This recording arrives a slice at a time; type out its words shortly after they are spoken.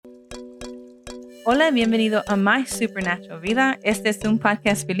Hola y bienvenido a My Supernatural Vida. Este es un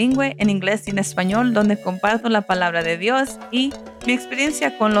podcast bilingüe en inglés y en español donde comparto la palabra de Dios y mi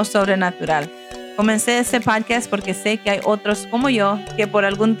experiencia con lo sobrenatural. Comencé este podcast porque sé que hay otros como yo que por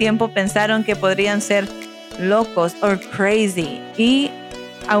algún tiempo pensaron que podrían ser locos o crazy y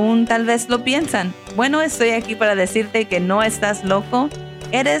aún tal vez lo piensan. Bueno, estoy aquí para decirte que no estás loco,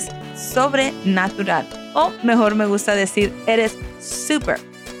 eres sobrenatural. O mejor me gusta decir, eres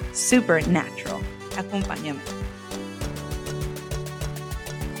supernatural. Acompáñame.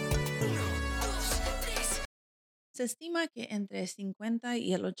 Se estima que entre 50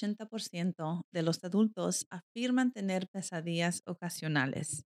 y el 80% de los adultos afirman tener pesadillas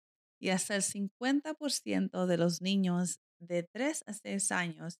ocasionales y hasta el 50% de los niños de 3 a 6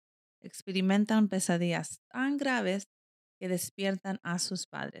 años experimentan pesadillas tan graves que despiertan a sus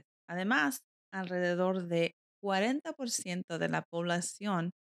padres. Además, alrededor de 40% de la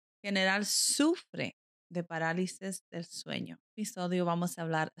población general sufre de parálisis del sueño. En este episodio vamos a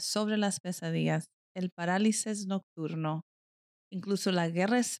hablar sobre las pesadillas, el parálisis nocturno, incluso la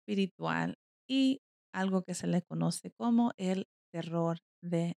guerra espiritual y algo que se le conoce como el terror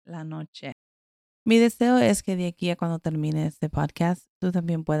de la noche. Mi deseo es que de aquí a cuando termine este podcast, tú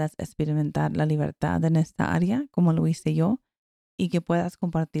también puedas experimentar la libertad en esta área, como lo hice yo, y que puedas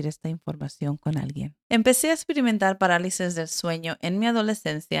compartir esta información con alguien. Empecé a experimentar parálisis del sueño en mi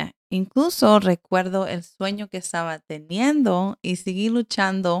adolescencia. Incluso recuerdo el sueño que estaba teniendo y seguí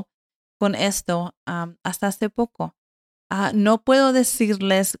luchando con esto hasta hace poco. No puedo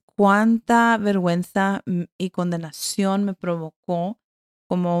decirles cuánta vergüenza y condenación me provocó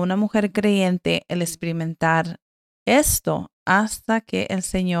como una mujer creyente el experimentar esto hasta que el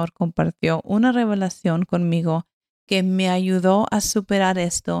Señor compartió una revelación conmigo que me ayudó a superar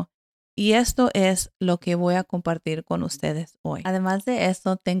esto. Y esto es lo que voy a compartir con ustedes hoy. Además de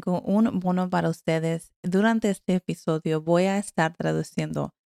esto, tengo un bono para ustedes. Durante este episodio voy a estar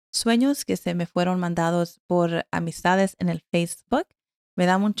traduciendo sueños que se me fueron mandados por amistades en el Facebook. Me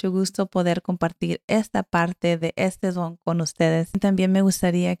da mucho gusto poder compartir esta parte de este don con ustedes. También me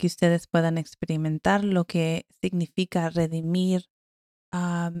gustaría que ustedes puedan experimentar lo que significa redimir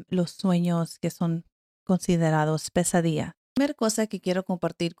los sueños que son considerados pesadilla. La primera cosa que quiero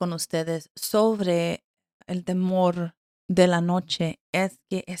compartir con ustedes sobre el temor de la noche es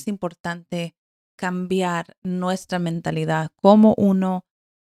que es importante cambiar nuestra mentalidad, como uno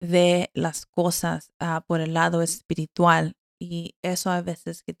ve las cosas por el lado espiritual, y eso a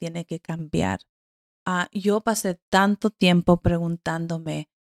veces que tiene que cambiar. Yo pasé tanto tiempo preguntándome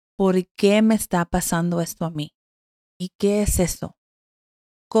por qué me está pasando esto a mí y qué es eso.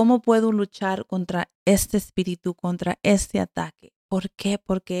 ¿Cómo puedo luchar contra este espíritu, contra este ataque? ¿Por qué?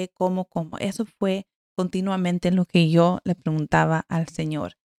 ¿Por qué? ¿Cómo? ¿Cómo? Eso fue continuamente lo que yo le preguntaba al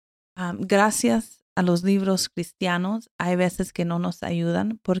Señor. Gracias a los libros cristianos, hay veces que no nos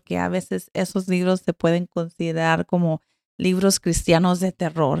ayudan porque a veces esos libros se pueden considerar como libros cristianos de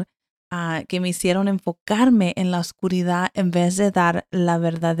terror, que me hicieron enfocarme en la oscuridad en vez de dar la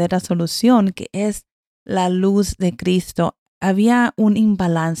verdadera solución, que es la luz de Cristo. Había un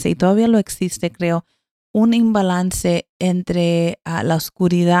imbalance y todavía lo existe, creo, un imbalance entre la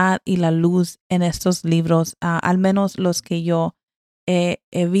oscuridad y la luz en estos libros, al menos los que yo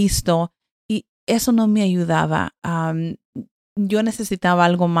he visto, y eso no me ayudaba. Yo necesitaba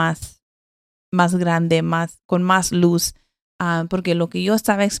algo más grande, con más luz, porque lo que yo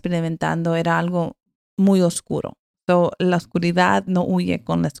estaba experimentando era algo muy oscuro. La oscuridad no huye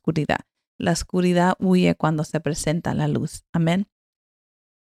con la oscuridad. La oscuridad huye cuando se presenta la luz. Amén.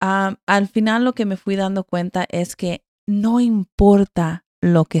 Al final lo que me fui dando cuenta es que no importa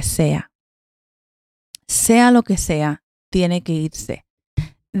lo que sea lo que sea, tiene que irse.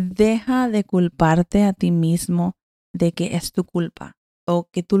 Deja de culparte a ti mismo de que es tu culpa, o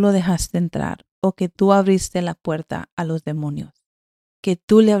que tú lo dejaste entrar, o que tú abriste la puerta a los demonios, que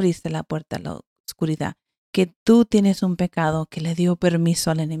tú le abriste la puerta a la oscuridad, que tú tienes un pecado que le dio permiso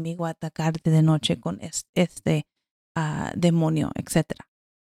al enemigo a atacarte de noche con este demonio, etcétera.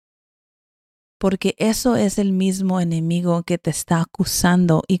 Porque eso es el mismo enemigo que te está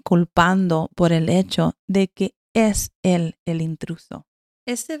acusando y culpando por el hecho de que es él el intruso.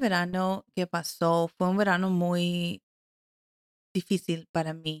 Este verano que pasó fue un verano muy difícil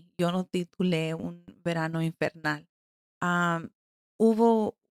para mí. Yo lo titulé un verano infernal.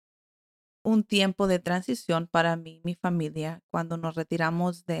 Hubo un tiempo de transición para mí y mi familia cuando nos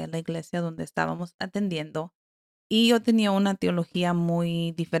retiramos de la iglesia donde estábamos atendiendo. Y yo tenía una teología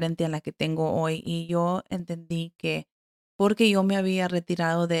muy diferente a la que tengo hoy. Y yo entendí que porque yo me había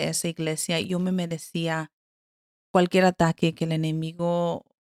retirado de esa iglesia, yo me merecía cualquier ataque que el enemigo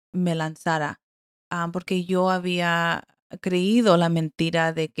me lanzara. porque yo había creído la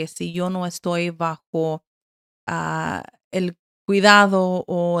mentira de que si yo no estoy bajo el cuidado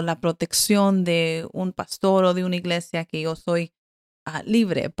o la protección de un pastor o de una iglesia, que yo soy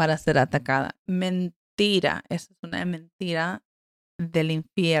libre para ser atacada. Mentira, esa es una mentira del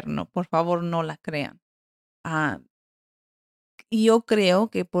infierno. Por favor, no la crean. Ah, y yo creo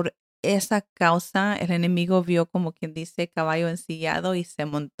que por esa causa el enemigo vio, como quien dice, caballo ensillado y se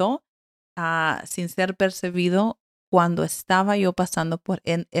montó sin ser percibido cuando estaba yo pasando por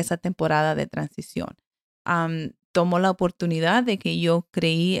esa temporada de transición. Tomó la oportunidad de que yo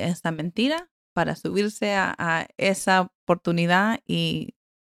creí esa mentira para subirse a esa oportunidad y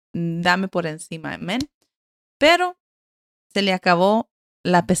dame por encima. Amén. Pero se le acabó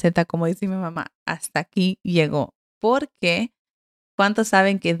la peseta, como dice mi mamá. Hasta aquí llegó. Porque ¿cuántos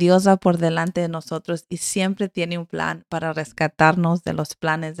saben que Dios va por delante de nosotros y siempre tiene un plan para rescatarnos de los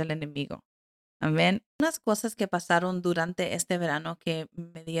planes del enemigo? Amén. Unas cosas que pasaron durante este verano que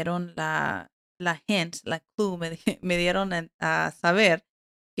me dieron la hint, la clue, me dieron a saber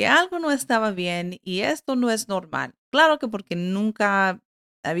que algo no estaba bien y esto no es normal. Claro que porque nunca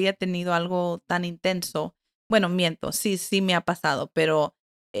había tenido algo tan intenso. Bueno, miento, sí, sí me ha pasado, pero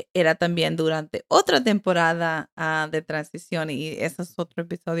era también durante otra temporada de transición y ese es otro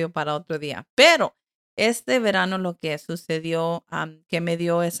episodio para otro día. Pero este verano lo que sucedió, que me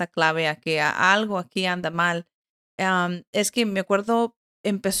dio esa clave a que algo aquí anda mal, es que me acuerdo,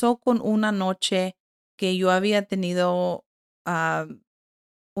 empezó con una noche que yo había tenido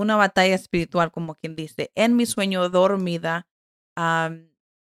una batalla espiritual, como quien dice. En mi sueño dormida, am,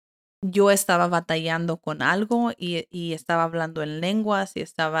 yo estaba batallando con algo y estaba hablando en lenguas y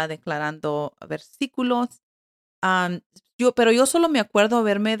estaba declarando versículos. Pero yo solo me acuerdo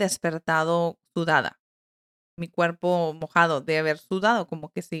haberme despertado sudada, mi cuerpo mojado de haber sudado,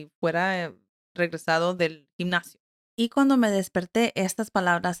 como que si fuera regresado del gimnasio. Y cuando me desperté, estas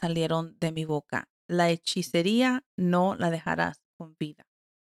palabras salieron de mi boca. La hechicería no la dejarás con vida.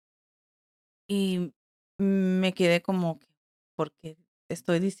 Y me quedé como, ¿por qué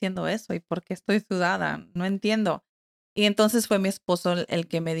estoy diciendo eso? ¿Y por qué estoy sudada? No entiendo. Y entonces fue mi esposo el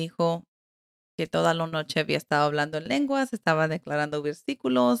que me dijo que toda la noche había estado hablando en lenguas, estaba declarando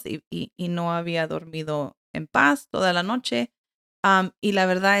versículos y no había dormido en paz toda la noche. Y la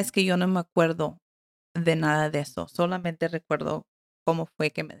verdad es que yo no me acuerdo de nada de eso, solamente recuerdo cómo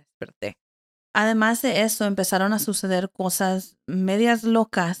fue que me desperté. Además de eso, empezaron a suceder cosas medias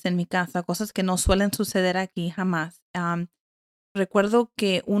locas en mi casa, cosas que no suelen suceder aquí jamás. Recuerdo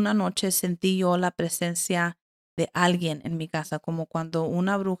que una noche sentí yo la presencia de alguien en mi casa, como cuando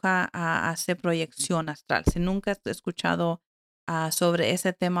una bruja hace proyección astral. Si nunca has escuchado sobre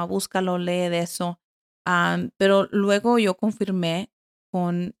ese tema, búscalo, lee de eso. Pero luego yo confirmé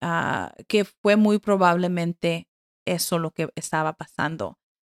que fue muy probablemente eso lo que estaba pasando.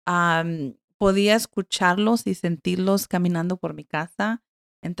 Podía escucharlos y sentirlos caminando por mi casa,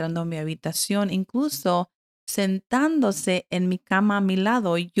 entrando a mi habitación, incluso sentándose en mi cama a mi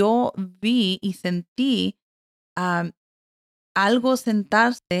lado. Yo vi y sentí am, algo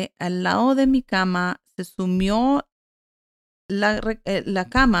sentarse al lado de mi cama, se sumió la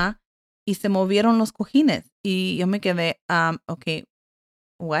cama y se movieron los cojines. Y yo me quedé, ok,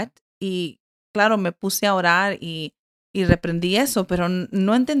 what? Y claro, me puse a orar y reprendí eso, pero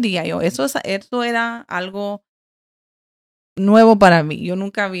no entendía yo. Eso era algo nuevo para mí. Yo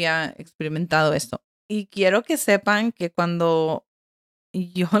nunca había experimentado esto. Y quiero que sepan que cuando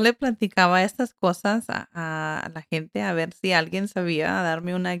yo le platicaba estas cosas a la gente a ver si alguien sabía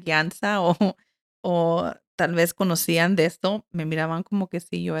darme una guianza o tal vez conocían de esto, me miraban como que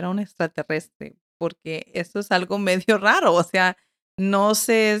si yo era un extraterrestre, porque esto es algo medio raro, o sea, no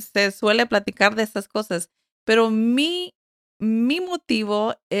se suele platicar de estas cosas, pero mi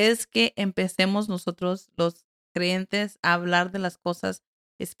motivo es que empecemos nosotros, los creyentes, a hablar de las cosas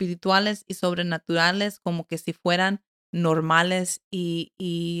espirituales y sobrenaturales como que si fueran normales y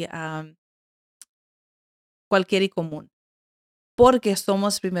cualquier y común, porque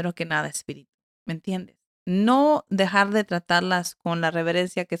somos primero que nada espíritu, ¿me entiendes? No dejar de tratarlas con la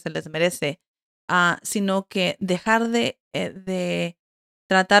reverencia que se les merece, sino que dejar de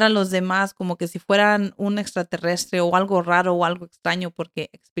tratar a los demás como que si fueran un extraterrestre o algo raro o algo extraño porque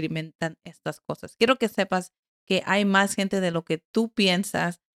experimentan estas cosas. Quiero que sepas que hay más gente de lo que tú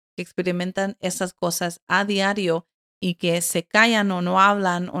piensas que experimentan esas cosas a diario y que se callan o no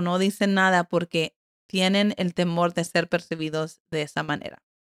hablan o no dicen nada porque tienen el temor de ser percibidos de esa manera.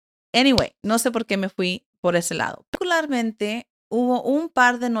 Anyway, no sé por qué me fui por ese lado. Particularmente, hubo un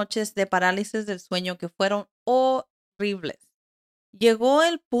par de noches de parálisis del sueño que fueron horribles. Llegó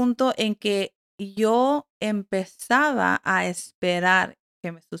el punto en que yo empezaba a esperar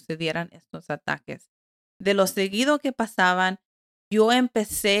que me sucedieran estos ataques. De lo seguido que pasaban, yo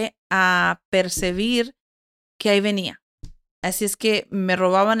empecé a percibir que ahí venía. Así es que me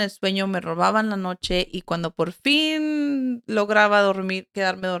robaban el sueño, me robaban la noche y cuando por fin lograba dormir,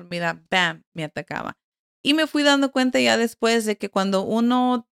 quedarme dormida, ¡bam!, me atacaba. Y me fui dando cuenta ya después de que cuando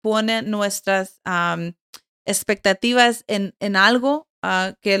uno pone nuestras expectativas en algo,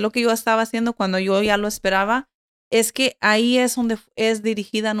 que es lo que yo estaba haciendo cuando yo ya lo esperaba, es que ahí es donde es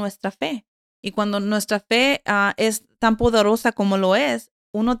dirigida nuestra fe. Y cuando nuestra fe es tan poderosa como lo es,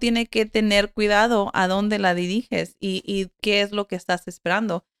 uno tiene que tener cuidado a dónde la diriges y qué es lo que estás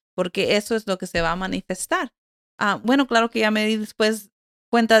esperando, porque eso es lo que se va a manifestar. Bueno, claro que ya me di después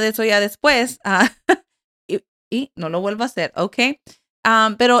cuenta de eso ya después y no lo vuelvo a hacer, ¿ok?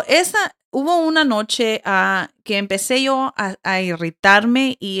 Pero hubo una noche que empecé yo a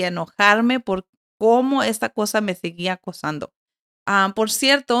irritarme y enojarme por cómo esta cosa me seguía acosando. Por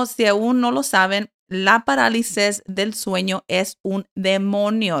cierto, si aún no lo saben, la parálisis del sueño es un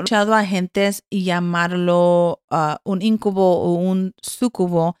demonio. He escuchado a gentes llamarlo un incubo o un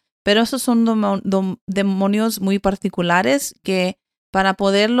sucubo, pero esos son demonios muy particulares que para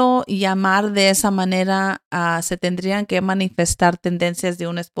poderlo llamar de esa manera se tendrían que manifestar tendencias de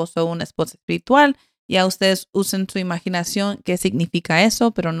un esposo o una esposa espiritual. Ya ustedes usen su imaginación qué significa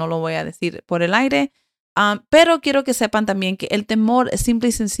eso, pero no lo voy a decir por el aire. Pero quiero que sepan también que el temor es simple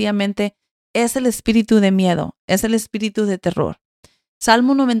y sencillamente es el espíritu de miedo, es el espíritu de terror.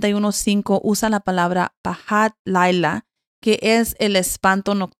 Salmo 91:5 usa la palabra pahat laila, que es el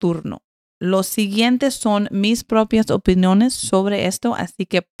espanto nocturno. Los siguientes son mis propias opiniones sobre esto, así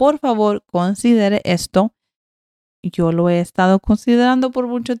que por favor considere esto. Yo lo he estado considerando por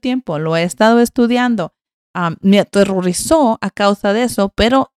mucho tiempo, lo he estado estudiando. Me aterrorizó a causa de eso,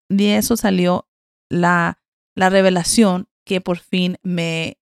 pero de eso salió la revelación que por fin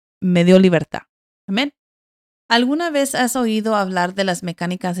me dio libertad. Amén. ¿Alguna vez has oído hablar de las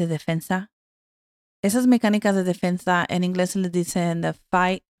mecánicas de defensa? Esas mecánicas de defensa en inglés se les dicen the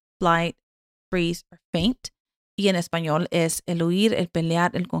fight, flight, freeze or faint. Y en español es el huir, el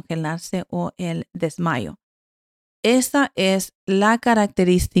pelear, el congelarse o el desmayo. Esa es la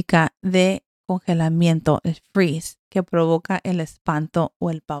característica de congelamiento, el freeze, que provoca el espanto o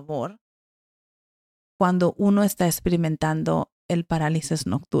el pavor cuando uno está experimentando el parálisis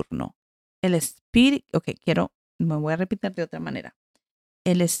nocturno. El espíritu, me voy a repetir de otra manera.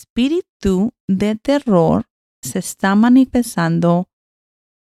 El espíritu de terror se está manifestando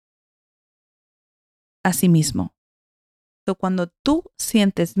a sí mismo. So, cuando tú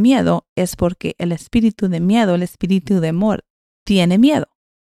sientes miedo es porque el espíritu de miedo, el espíritu de amor, tiene miedo.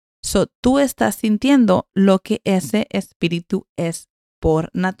 So, tú estás sintiendo lo que ese espíritu es por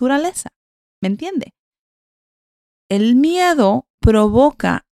naturaleza. ¿Me entiende? El miedo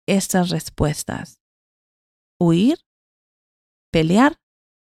provoca estas respuestas. Huir, pelear,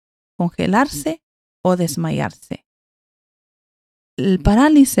 congelarse o desmayarse. El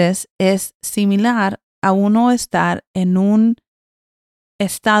parálisis es similar a uno estar en un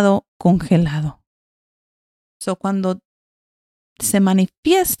estado congelado. So, cuando se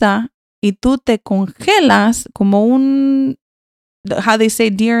manifiesta y tú te congelas como un, how they say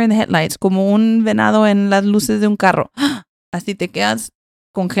deer in the headlights, como un venado en las luces de un carro. Así te quedas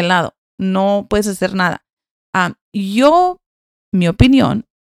congelado. No puedes hacer nada. Mi opinión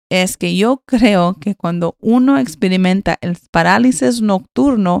es que yo creo que cuando uno experimenta el parálisis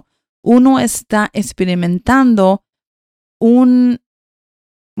nocturno, uno está experimentando una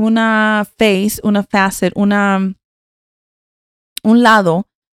facet, un lado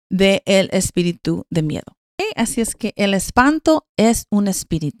del espíritu de miedo. Así es que el espanto es un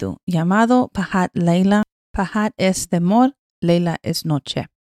espíritu llamado Pahat Leila. Pahat es temor, Leila es noche.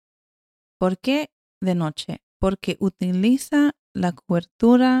 ¿Por qué de noche? Porque utiliza la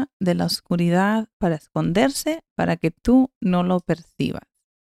cobertura de la oscuridad para esconderse, para que tú no lo percibas.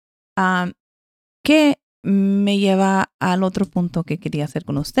 ¿Qué me lleva al otro punto que quería hacer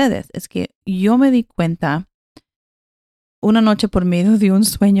con ustedes? Es que yo me di cuenta una noche por medio de un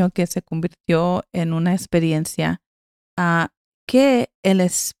sueño que se convirtió en una experiencia, que el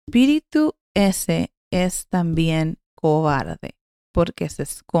espíritu ese es también cobarde porque se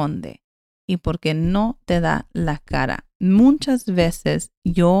esconde y porque no te da la cara. Muchas veces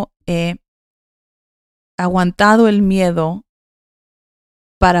yo he aguantado el miedo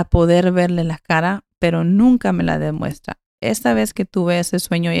para poder verle la cara, pero nunca me la demuestra. Esta vez que tuve ese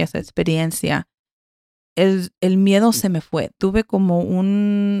sueño y esa experiencia, el miedo se me fue. Tuve como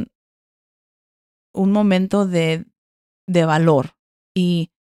un momento de valor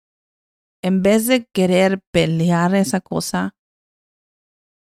y en vez de querer pelear esa cosa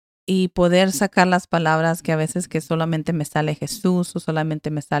y poder sacar las palabras que a veces que solamente me sale Jesús o solamente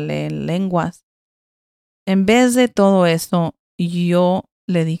me sale lenguas, en vez de todo eso, yo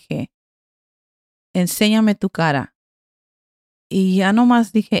le dije, enséñame tu cara. Y ya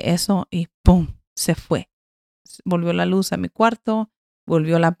nomás dije eso y ¡pum! Se fue. Volvió la luz a mi cuarto,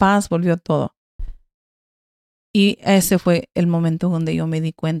 volvió la paz, volvió todo. Y ese fue el momento donde yo me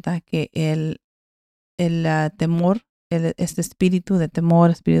di cuenta que el temor, este espíritu de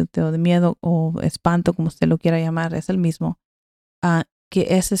temor, espíritu de miedo o espanto, como usted lo quiera llamar, es el mismo, que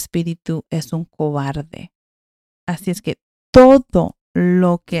ese espíritu es un cobarde. Así es que todo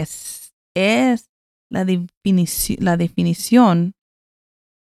lo que es la definición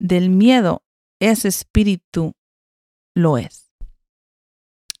del miedo, ese espíritu lo es.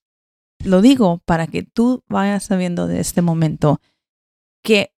 Lo digo para que tú vayas sabiendo de este momento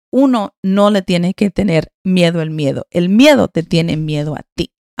que uno no le tiene que tener miedo al miedo. El miedo te tiene miedo a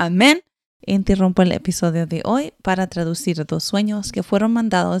ti. Amén. Interrumpo el episodio de hoy para traducir 2 sueños que fueron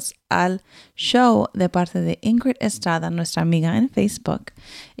mandados al show de parte de Ingrid Estrada, nuestra amiga en Facebook.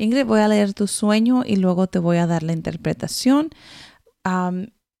 Ingrid, voy a leer tu sueño y luego te voy a dar la interpretación.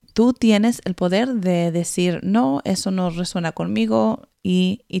 Tú tienes el poder de decir, no, eso no resuena conmigo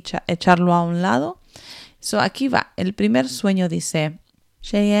y echarlo a un lado. Aquí va. El primer sueño dice,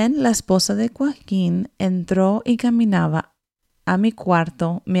 Cheyenne, la esposa de Joaquín, entró y caminaba a mi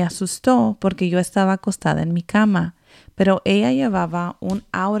cuarto. Me asustó porque yo estaba acostada en mi cama, pero ella llevaba un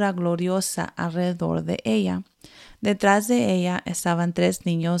aura gloriosa alrededor de ella. Detrás de ella estaban 3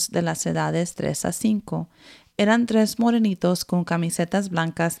 niños de las edades 3 a 5. Eran 3 morenitos con camisetas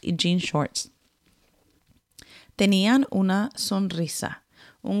blancas y jean shorts. Tenían una sonrisa,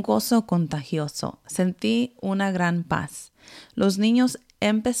 un gozo contagioso. Sentí una gran paz. Los niños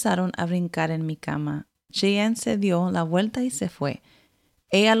empezaron a brincar en mi cama. Cheyenne se dio la vuelta y se fue.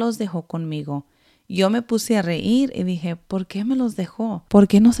 Ella los dejó conmigo. Yo me puse a reír y dije, ¿por qué me los dejó? ¿Por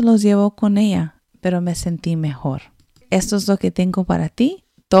qué no se los llevó con ella? Pero me sentí mejor. Esto es lo que tengo para ti.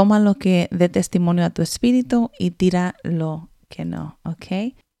 Toma lo que dé testimonio a tu espíritu y tira lo que no,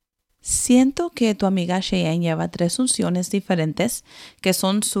 ¿ok? Siento que tu amiga Cheyenne lleva 3 unciones diferentes que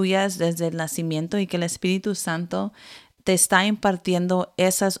son suyas desde el nacimiento y que el Espíritu Santo te está impartiendo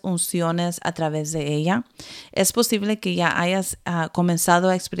esas unciones a través de ella. Es posible que ya hayas comenzado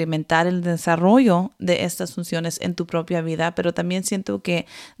a experimentar el desarrollo de estas unciones en tu propia vida, pero también siento que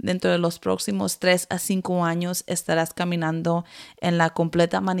dentro de los próximos 3 a 5 años estarás caminando en la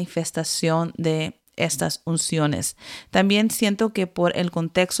completa manifestación de estas unciones. También siento que por el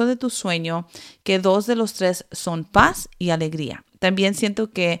contexto de tu sueño, que 2 de los 3 son paz y alegría. También siento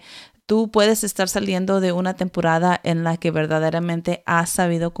que tú puedes estar saliendo de una temporada en la que verdaderamente has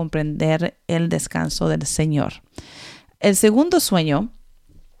sabido comprender el descanso del Señor. El segundo sueño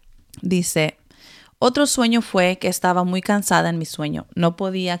dice, otro sueño fue que estaba muy cansada en mi sueño. No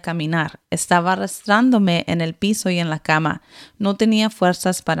podía caminar. Estaba arrastrándome en el piso y en la cama. No tenía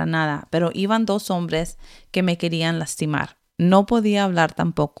fuerzas para nada, pero iban 2 hombres que me querían lastimar. No podía hablar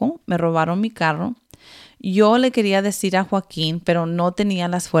tampoco. Me robaron mi carro. Yo le quería decir a Joaquín, pero no tenía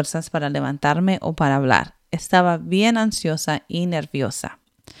las fuerzas para levantarme o para hablar. Estaba bien ansiosa y nerviosa.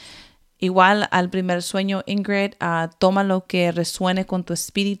 Igual al primer sueño, Ingrid, toma lo que resuene con tu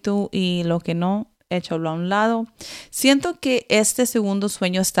espíritu y lo que no, échalo a un lado. Siento que este segundo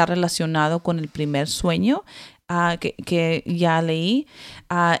sueño está relacionado con el primer sueño que ya leí,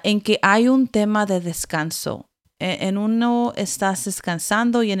 en que hay un tema de descanso. En uno estás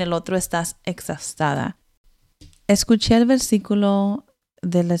descansando y en el otro estás exhaustada. Escuché el versículo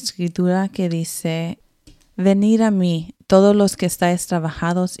de la escritura que dice, venid a mí todos los que estáis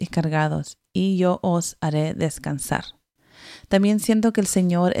trabajados y cargados, y yo os haré descansar. También siento que el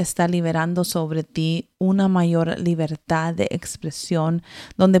Señor está liberando sobre ti una mayor libertad de expresión,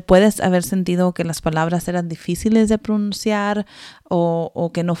 donde puedes haber sentido que las palabras eran difíciles de pronunciar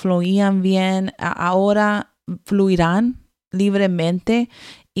o que no fluían bien. Ahora fluirán libremente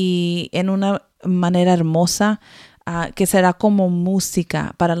y en una manera hermosa. Que será como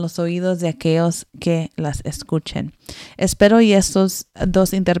música para los oídos de aquellos que las escuchen. Espero y estas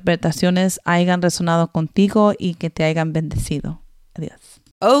 2 interpretaciones hayan resonado contigo y que te hayan bendecido. Adiós.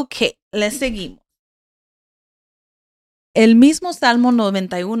 Ok, le seguimos. El mismo Salmo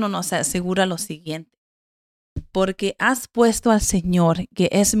 91 nos asegura lo siguiente. Porque has puesto al Señor, que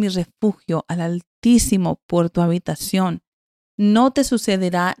es mi refugio, al Altísimo por tu habitación. No te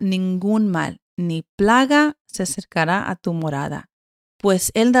sucederá ningún mal, ni plaga se acercará a tu morada,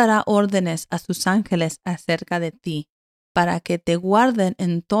 pues Él dará órdenes a sus ángeles acerca de ti, para que te guarden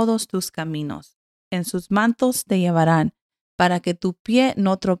en todos tus caminos. En sus mantos te llevarán, para que tu pie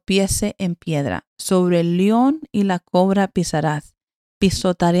no tropiece en piedra. Sobre el león y la cobra pisarás.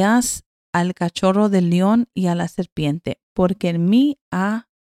 Pisotearás al cachorro del león y a la serpiente, porque en mí ha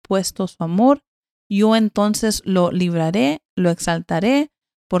puesto su amor. Yo entonces lo libraré, lo exaltaré,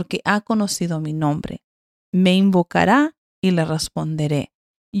 porque ha conocido mi nombre. Me invocará y le responderé.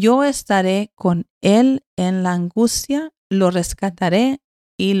 Yo estaré con él en la angustia, lo rescataré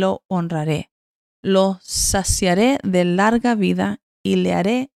y lo honraré. Lo saciaré de larga vida y le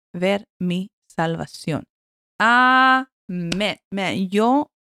haré ver mi salvación. Amén.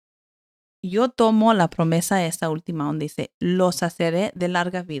 Yo tomo la promesa esta última donde dice, lo saciaré de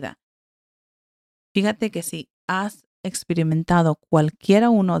larga vida. Fíjate que si has experimentado cualquiera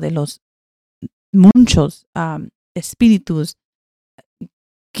uno de los muchos espíritus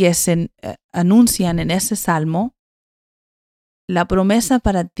que se anuncian en ese salmo, la promesa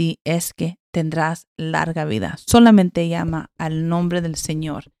para ti es que tendrás larga vida. Solamente llama al nombre del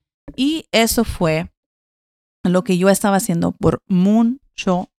Señor. Y eso fue lo que yo estaba haciendo por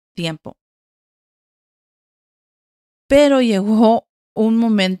mucho tiempo. Pero llegó un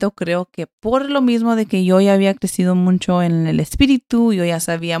momento, creo que por lo mismo de que yo ya había crecido mucho en el espíritu, yo ya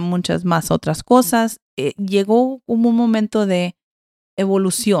sabía muchas más otras cosas, llegó un momento de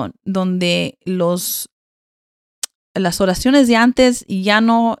evolución donde las oraciones de antes ya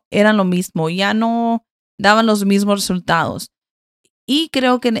no eran lo mismo, ya no daban los mismos resultados. Y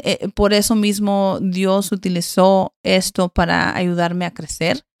creo que por eso mismo Dios utilizó esto para ayudarme a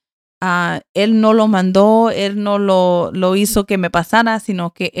crecer. Él no lo mandó, Él no lo hizo que me pasara,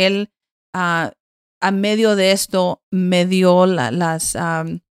 sino que Él a medio de esto me dio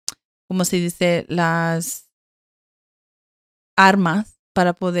 ¿cómo se dice? Las armas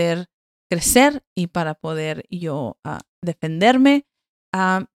para poder crecer y para poder yo defenderme.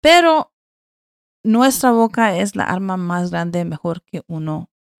 Pero nuestra boca es la arma más grande, mejor que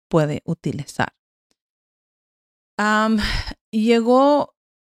uno puede utilizar. Llegó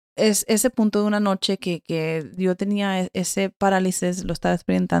ese punto de una noche que yo tenía ese parálisis, lo estaba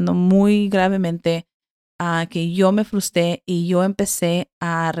experimentando muy gravemente, que yo me frustré y yo empecé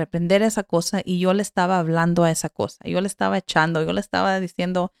a reprender esa cosa y yo le estaba hablando a esa cosa, yo le estaba echando, yo le estaba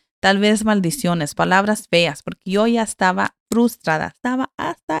diciendo tal vez maldiciones, palabras feas, porque yo ya estaba frustrada, estaba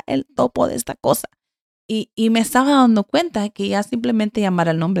hasta el topo de esta cosa. Y me estaba dando cuenta que ya simplemente llamar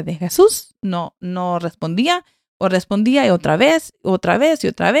el nombre de Jesús no respondía, o respondía y otra vez y otra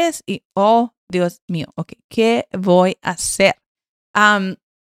vez. Y, oh, Dios mío, ok, ¿qué voy a hacer?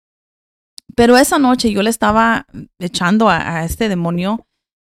 Pero esa noche yo le estaba echando a este demonio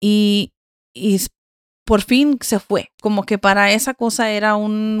y por fin se fue. Como que para esa cosa era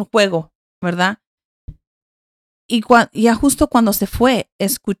un juego, ¿verdad? Y ya justo cuando se fue,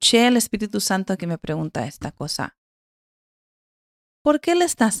 escuché al Espíritu Santo que me pregunta esta cosa. ¿Por qué le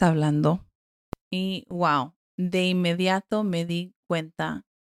estás hablando? Y wow, de inmediato me di cuenta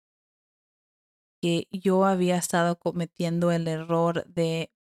que yo había estado cometiendo el error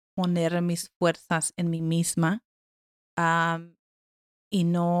de poner mis fuerzas en mí misma y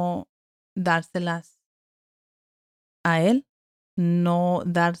no dárselas a él, no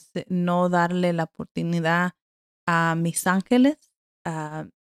darle la oportunidad a mis ángeles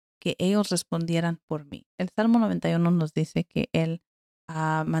que ellos respondieran por mí. El Salmo 91 nos dice que él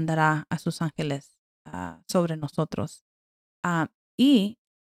mandará a sus ángeles sobre nosotros. Y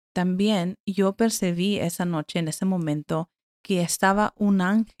también yo percibí esa noche, en ese momento, que estaba un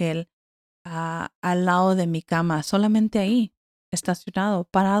ángel al lado de mi cama, solamente ahí, estacionado,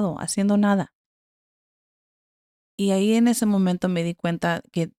 parado, haciendo nada. Y ahí en ese momento me di cuenta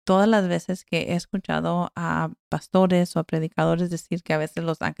que todas las veces que he escuchado a pastores o a predicadores decir que a veces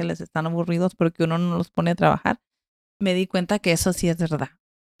los ángeles están aburridos porque uno no los pone a trabajar, me di cuenta que eso sí es verdad.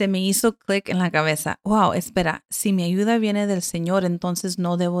 Se me hizo clic en la cabeza. Wow, espera, si mi ayuda viene del Señor, entonces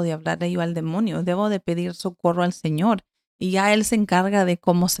no debo de hablarle yo al demonio, debo de pedir socorro al Señor y ya Él se encarga de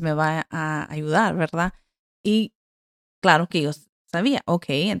cómo se me va a ayudar, ¿verdad? Y claro que yo sabía, ok,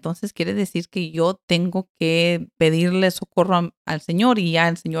 entonces quiere decir que yo tengo que pedirle socorro al Señor y ya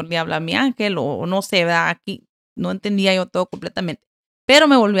el Señor le habla a mi ángel o no sé, ¿verdad? Aquí no entendía yo todo completamente. Pero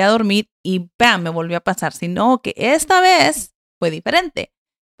me volví a dormir y ¡pam! Me volvió a pasar. Sino que esta vez fue diferente,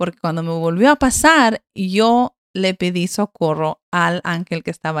 porque cuando me volvió a pasar, yo le pedí socorro al ángel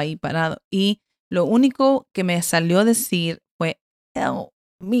que estaba ahí parado y lo único que me salió a decir fue, help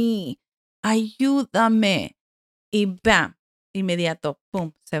me, ayúdame. Y ¡bam! Inmediato,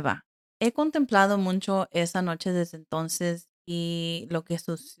 ¡pum! Se va. He contemplado mucho esa noche desde entonces y lo que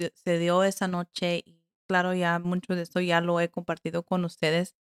sucedió esa noche y claro, ya mucho de esto ya lo he compartido con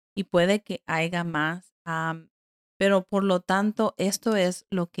ustedes y puede que haya más, pero por lo tanto, esto es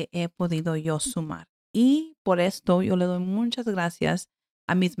lo que he podido yo sumar. Y por esto yo le doy muchas gracias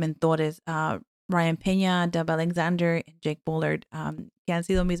a mis mentores, a Ryan Peña, Deb Alexander, Jake Bullard, que han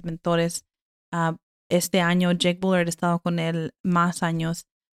sido mis mentores. ah, este año, Jake Bullard, he estado con él más años,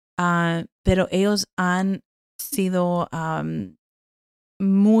 pero ellos han sido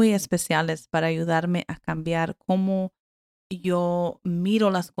muy especiales para ayudarme a cambiar cómo yo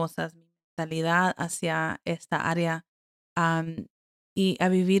miro las cosas, mi mentalidad hacia esta área, am, y a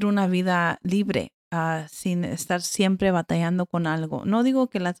vivir una vida libre, sin estar siempre batallando con algo. No digo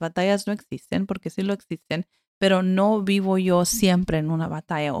que las batallas no existen, porque sí lo existen, pero no vivo yo siempre en una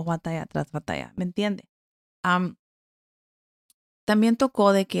batalla o batalla tras batalla, ¿me entiende? Am, También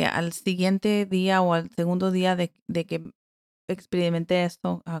tocó de que al siguiente día o al segundo día de que experimenté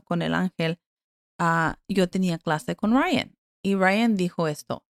esto con el ángel, yo tenía clase con Ryan y Ryan dijo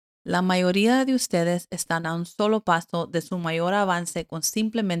esto: la mayoría de ustedes están a un solo paso de su mayor avance con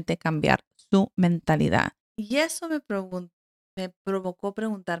simplemente cambiar su mentalidad. Y eso me provocó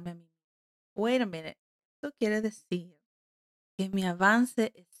preguntarme a mí, wait a minute, ¿esto quiere decir que mi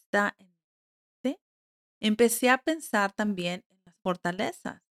avance está en este? Empecé a pensar también en las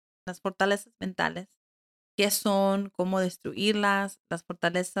fortalezas mentales, qué son, cómo destruirlas. Las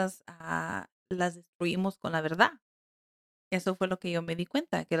fortalezas las destruimos con la verdad. Eso fue lo que yo me di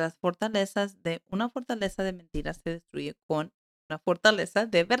cuenta, que una fortaleza de mentiras se destruye con una fortaleza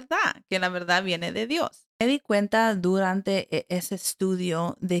de verdad, que la verdad viene de Dios. Me di cuenta durante ese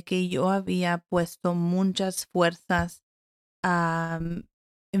estudio de que yo había puesto muchas fuerzas am,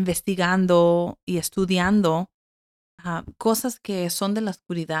 investigando y estudiando cosas que son de la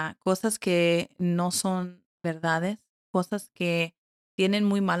oscuridad, cosas que no son verdades, cosas que tienen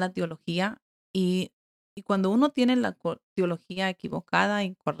muy mala teología y, y cuando uno tiene la teología equivocada,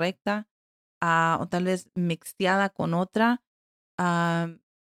 incorrecta, o tal vez mixteada con otra, ah,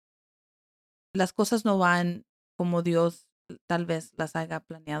 las cosas no van como Dios tal vez las haya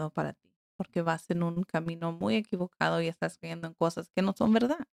planeado para ti, porque vas en un camino muy equivocado y estás creyendo en cosas que no son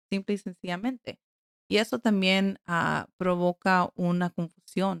verdad, simple y sencillamente. Y eso también provoca una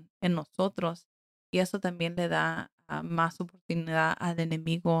confusión en nosotros y eso también le da más oportunidad al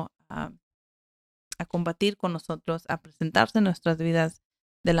enemigo a combatir con nosotros, a presentarse en nuestras vidas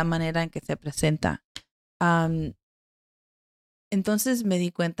de la manera en que se presenta. Entonces me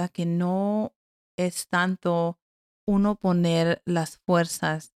di cuenta que no es tanto uno poner las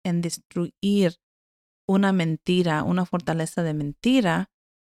fuerzas en destruir una mentira, una fortaleza de mentira,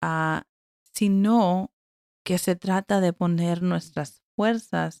 ah, sino que se trata de poner nuestras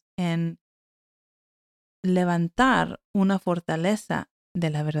fuerzas en levantar una fortaleza de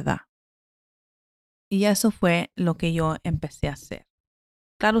la verdad. Y eso fue lo que yo empecé a hacer.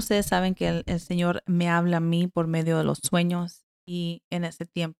 Claro, ustedes saben que el Señor me habla a mí por medio de los sueños y en ese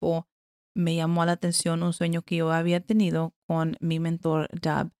tiempo me llamó la atención un sueño que yo había tenido con mi mentor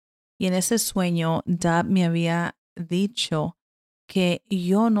Dab. Y en ese sueño Dab me había dicho que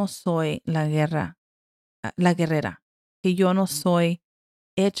yo no soy la guerrera, que yo no soy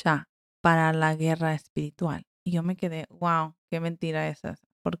hecha para la guerra espiritual. Y yo me quedé, wow, qué mentira esa,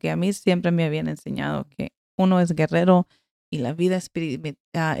 porque a mí siempre me habían enseñado que uno es guerrero y la vida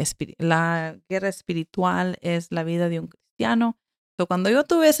la guerra espiritual es la vida de un cristiano. So, cuando yo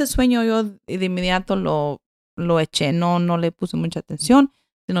tuve ese sueño, yo de inmediato lo eché, no le puse mucha atención,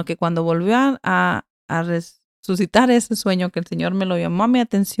 sino que cuando volvió a resucitar ese sueño, que el Señor me lo llamó a mi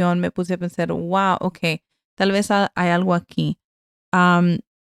atención, me puse a pensar, wow, ok, tal vez hay algo aquí. Am,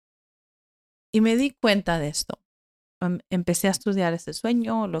 y me di cuenta de esto. Empecé a estudiar ese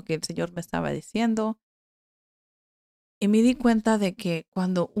sueño, lo que el Señor me estaba diciendo, y me di cuenta de que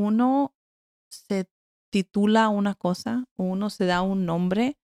cuando uno se titula una cosa o uno se da un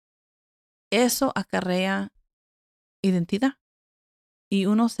nombre, eso acarrea identidad. Y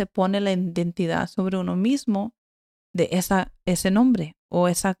uno se pone la identidad sobre uno mismo de ese nombre o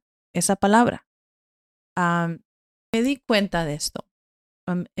esa palabra. Am, Me di cuenta de esto.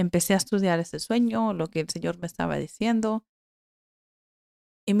 Empecé a estudiar ese sueño, lo que el Señor me estaba diciendo,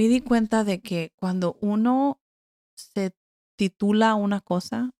 y me di cuenta de que cuando uno se titula una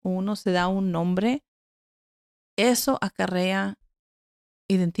cosa o uno se da un nombre, eso acarrea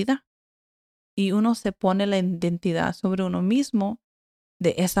identidad. Y uno se pone la identidad sobre uno mismo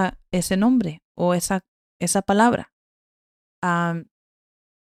de ese nombre o esa palabra. Am,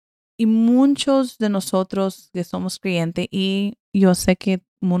 y muchos de nosotros que somos creyentes, y yo sé que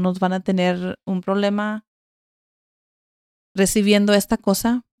unos van a tener un problema recibiendo esta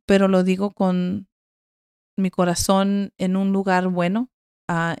cosa, pero lo digo con mi corazón en un lugar bueno,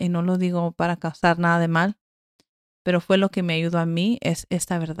 y no lo digo para causar nada de mal, pero fue lo que me ayudó a mí, es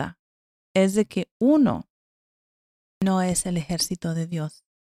esta verdad. Es de que uno no es el ejército de Dios.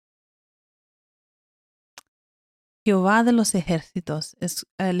 Jehová de los ejércitos,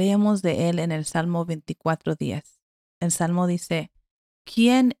 leemos de él en el Salmo 24:10. El Salmo dice,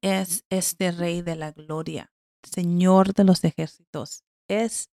 ¿quién es este Rey de la gloria? Señor de los ejércitos.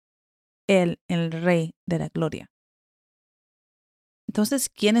 Es él el Rey de la gloria. Entonces,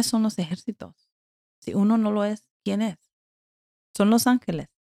 ¿quiénes son los ejércitos? Si uno no lo es, ¿quién es? Son los ángeles.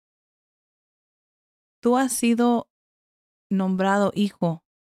 Tú has sido nombrado hijo,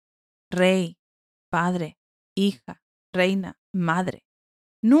 rey, padre, hija, reina, madre.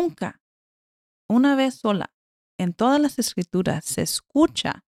 Nunca, una vez sola, en todas las escrituras se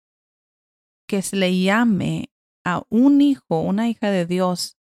escucha que se le llame a un hijo, una hija de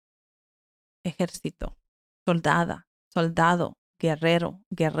Dios, ejército, soldada, soldado, guerrero,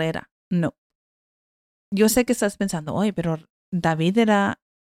 guerrera. No. Yo sé que estás pensando, oye, pero David era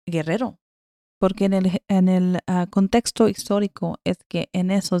guerrero, porque en el contexto histórico es que en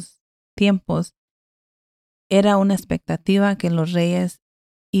esos tiempos era una expectativa que los reyes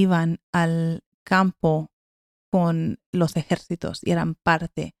iban al campo con los ejércitos y eran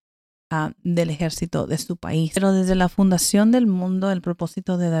parte del ejército de su país. Pero desde la fundación del mundo, el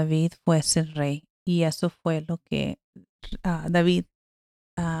propósito de David fue ser rey y eso fue lo que David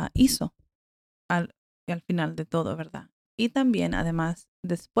hizo al final de todo, ¿verdad? Y también, además,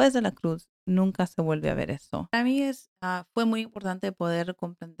 después de la cruz, nunca se vuelve a ver eso. Para mí fue muy importante poder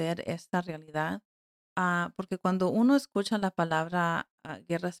comprender esta realidad, porque cuando uno escucha la palabra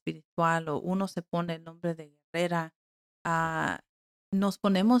guerra espiritual o uno se pone el nombre de guerrera, nos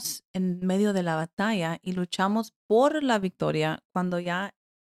ponemos en medio de la batalla y luchamos por la victoria cuando ya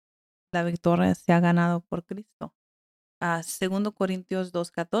la victoria se ha ganado por Cristo. 2 Corintios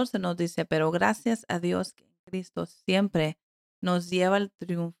 2:14 nos dice, pero gracias a Dios que en Cristo siempre nos lleva el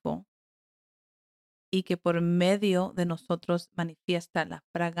triunfo y que por medio de nosotros manifiesta la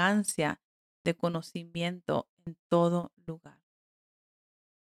fragancia de conocimiento en todo lugar.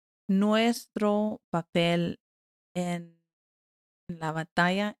 Nuestro papel en la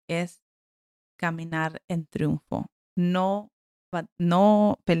batalla es caminar en triunfo, no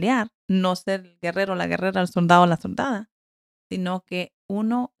pelear, no ser el guerrero, la guerrera, el soldado, la soldada, sino que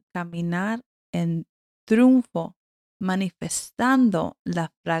uno caminar en triunfo, manifestando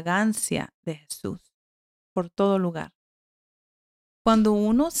la fragancia de Jesús por todo lugar. Cuando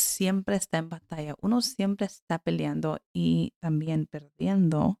uno siempre está en batalla, uno siempre está peleando y también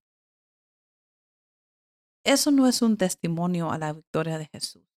perdiendo, eso no es un testimonio a la victoria de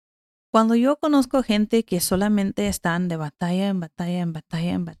Jesús. Cuando yo conozco gente que solamente están de batalla en batalla, en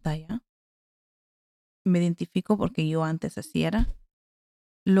batalla, en batalla, me identifico porque yo antes así era.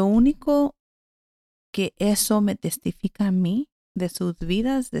 Lo único que eso me testifica a mí de sus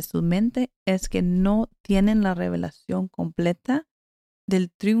vidas, de su mente, es que no tienen la revelación completa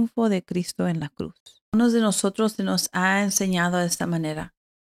del triunfo de Cristo en la cruz. Uno de nosotros se nos ha enseñado de esta manera,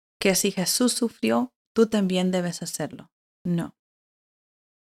 que si Jesús sufrió, tú también debes hacerlo. No.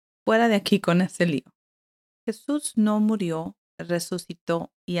 Fuera de aquí con ese lío. Jesús no murió,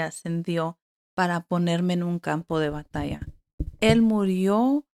 resucitó y ascendió para ponerme en un campo de batalla. Él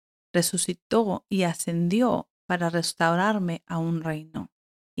murió, resucitó y ascendió para restaurarme a un reino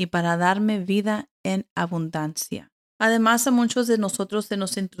y para darme vida en abundancia. Además, a muchos de nosotros se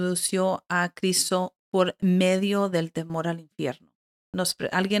nos introdució a Cristo por medio del temor al infierno.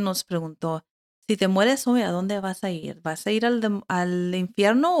 Alguien nos preguntó, si te mueres hoy, ¿a dónde vas a ir? ¿Vas a ir al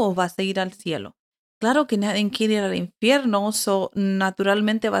infierno o vas a ir al cielo? Claro que nadie quiere ir al infierno,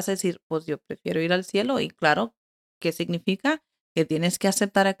 naturalmente vas a decir, pues yo prefiero ir al cielo. Y claro, ¿qué significa? Que tienes que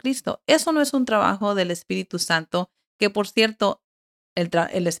aceptar a Cristo. Eso no es un trabajo del Espíritu Santo, que por cierto,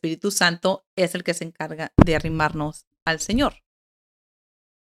 el Espíritu Santo es el que se encarga de arrimarnos al Señor.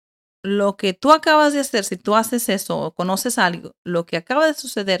 Lo que tú acabas de hacer, si tú haces eso o conoces algo, lo que acaba de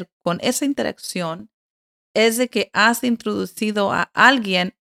suceder con esa interacción es de que has introducido a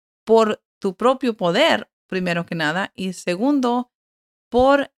alguien por tu propio poder, primero que nada, y segundo,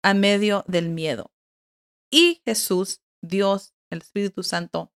 por a medio del miedo. Y Jesús, Dios, el Espíritu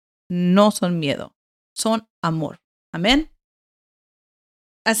Santo, no son miedo, son amor. Amén.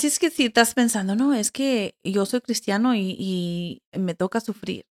 Así es que si estás pensando, no, es que yo soy cristiano y me toca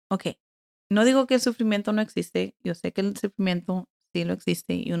sufrir. Ok, no digo que el sufrimiento no existe. Yo sé que el sufrimiento sí lo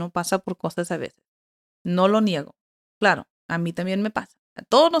existe y uno pasa por cosas a veces. No lo niego. Claro, a mí también me pasa. A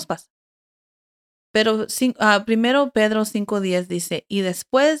todos nos pasa. Pero primero Pedro 5:10 dice, y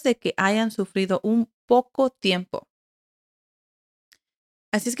después de que hayan sufrido un poco tiempo.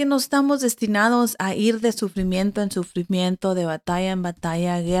 Así es que no estamos destinados a ir de sufrimiento en sufrimiento, de batalla en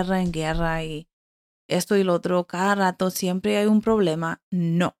batalla, guerra en guerra y esto y lo otro. Cada rato siempre hay un problema.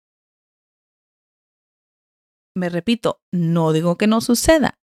 No. Me repito, no digo que no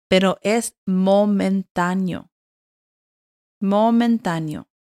suceda, pero es momentáneo. Momentáneo.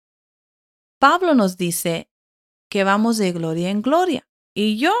 Pablo nos dice que vamos de gloria en gloria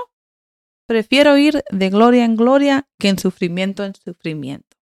y yo prefiero ir de gloria en gloria que en sufrimiento.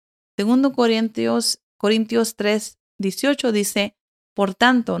 Segundo Corintios 3:18 dice, por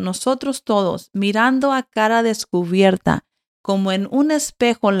tanto, nosotros todos, mirando a cara descubierta, como en un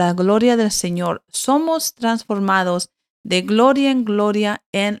espejo la gloria del Señor, somos transformados de gloria en gloria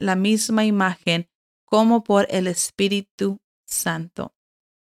en la misma imagen, como por el Espíritu Santo.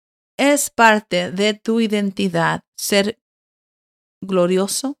 Es parte de tu identidad ser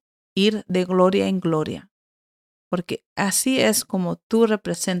glorioso, ir de gloria en gloria, porque así es como tú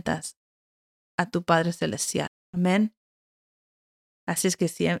representas a tu Padre Celestial. Amén. Así es que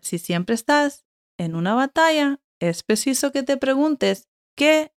si siempre estás en una batalla, es preciso que te preguntes,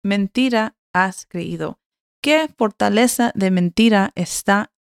 ¿qué mentira has creído? ¿Qué fortaleza de mentira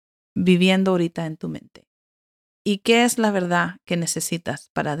está viviendo ahorita en tu mente? ¿Y qué es la verdad que necesitas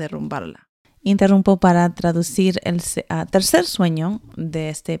para derrumbarla? Interrumpo para traducir el tercer sueño de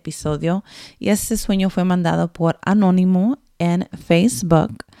este episodio y este sueño fue mandado por Anónimo en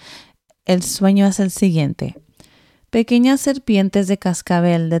Facebook. El sueño es el siguiente. Pequeñas serpientes de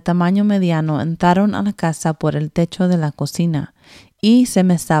cascabel de tamaño mediano entraron a la casa por el techo de la cocina y se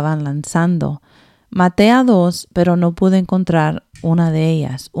me estaban lanzando. Maté a 2, pero no pude encontrar una de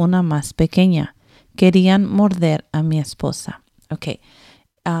ellas, una más pequeña. Querían morder a mi esposa. Ok.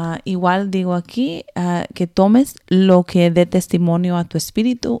 Igual digo aquí que tomes lo que dé testimonio a tu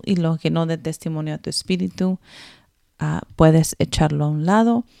espíritu y lo que no dé testimonio a tu espíritu. Puedes echarlo a un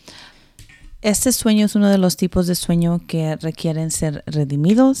lado. Este sueño es uno de los tipos de sueño que requieren ser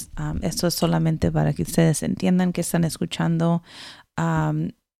redimidos. Esto es solamente para que ustedes entiendan que están escuchando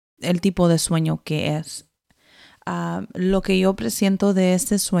el tipo de sueño que es. Lo que yo presiento de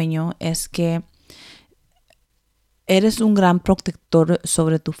este sueño es que eres un gran protector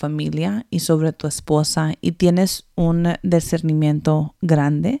sobre tu familia y sobre tu esposa y tienes un discernimiento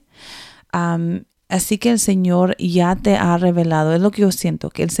grande. Así que el Señor ya te ha revelado, es lo que yo siento,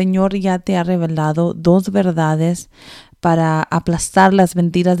 que el Señor ya te ha revelado 2 verdades para aplastar las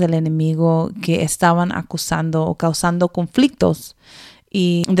mentiras del enemigo que estaban acusando o causando conflictos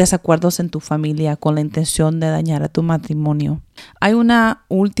y desacuerdos en tu familia con la intención de dañar a tu matrimonio. Hay una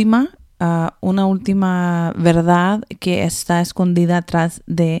última verdad que está escondida atrás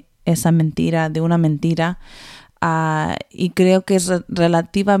de esa mentira, de una mentira, y creo que es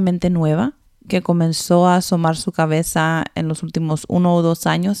relativamente nueva, que comenzó a asomar su cabeza en los últimos 1 o 2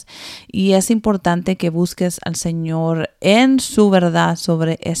 años, y es importante que busques al Señor en su verdad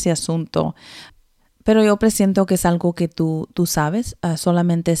sobre ese asunto. Pero yo presiento que es algo que tú sabes,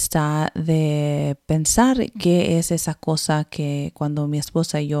 solamente está de pensar qué es esa cosa que cuando mi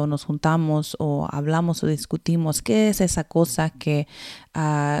esposa y yo nos juntamos o hablamos o discutimos, qué es esa cosa que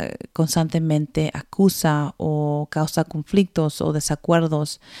constantemente acusa o causa conflictos o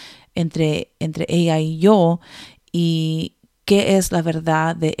desacuerdos entre ella y yo, y qué es la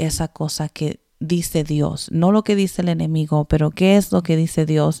verdad de esa cosa que dice Dios, no lo que dice el enemigo, pero qué es lo que dice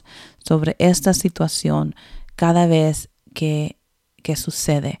Dios sobre esta situación cada vez que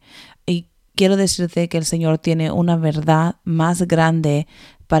sucede. Y quiero decirte que el Señor tiene una verdad más grande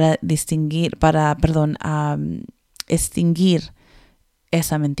para extinguir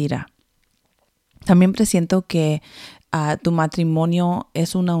esa mentira. También presiento que tu matrimonio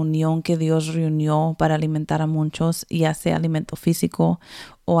es una unión que Dios reunió para alimentar a muchos, ya sea alimento físico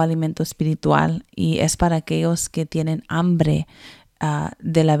o alimento espiritual, y es para aquellos que tienen hambre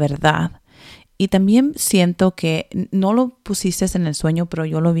de la verdad. Y también siento que no lo pusiste en el sueño, pero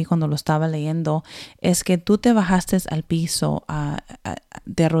yo lo vi cuando lo estaba leyendo, es que tú te bajaste al piso,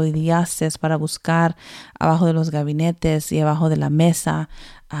 te arrodillaste para buscar abajo de los gabinetes y abajo de la mesa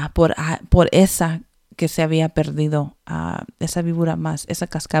por esa que se había perdido, esa víbora esa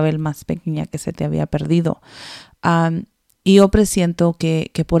cascabel más pequeña que se te había perdido. Y yo presiento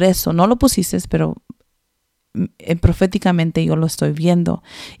que por eso, no lo pusiste, pero proféticamente yo lo estoy viendo.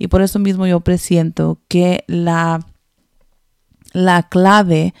 Y por eso mismo yo presiento que la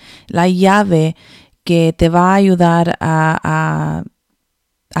clave, la llave que te va a ayudar a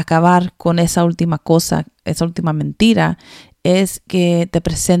acabar con esa última cosa, esa última mentira, es que te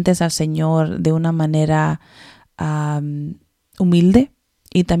presentes al Señor de una manera humilde,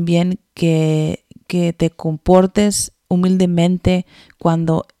 y también que que te comportes humildemente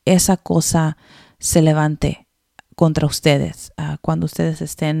cuando esa cosa se levante contra ustedes. Cuando ustedes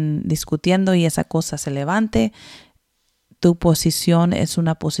estén discutiendo y esa cosa se levante, tu posición es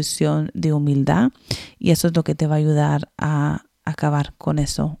una posición de humildad y eso es lo que te va a ayudar a acabar con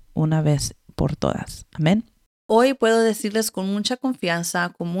eso una vez por todas. Amén. Hoy puedo decirles con mucha confianza,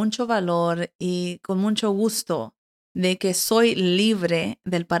 con mucho valor y con mucho gusto de que soy libre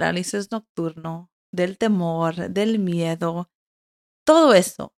del parálisis nocturno, del temor, del miedo, todo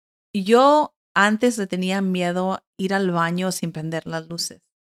eso. Yo antes le tenía miedo ir al baño sin prender las luces.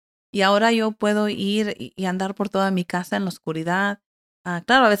 Y ahora yo puedo ir y andar por toda mi casa en la oscuridad.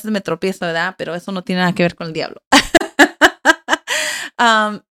 Claro, a veces me tropiezo, ¿verdad? Pero eso no tiene nada que ver con el diablo.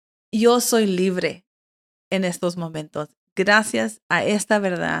 Um, yo soy libre en estos momentos, gracias a esta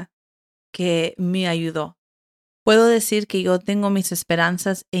verdad que me ayudó. Puedo decir que yo tengo mis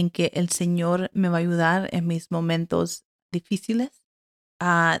esperanzas en que el Señor me va a ayudar en mis momentos difíciles.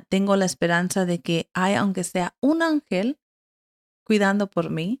 Tengo la esperanza de que hay, aunque sea un ángel, cuidando por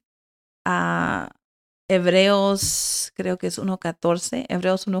mí. Hebreos, creo que es 1.14,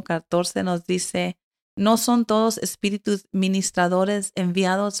 Hebreos 1.14 nos dice, no son todos espíritus ministradores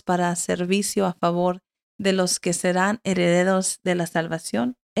enviados para servicio a favor de los que serán herederos de la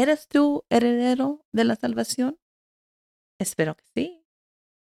salvación. ¿Eres tú heredero de la salvación? Espero que sí.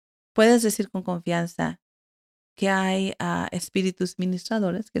 Puedes decir con confianza que hay espíritus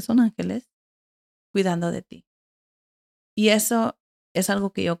ministradores, que son ángeles, cuidando de ti. Y eso es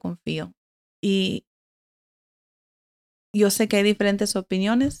algo que yo confío. Y yo sé que hay diferentes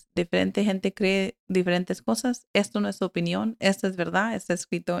opiniones, diferente gente cree diferentes cosas. Esto no es su opinión, esto es verdad, está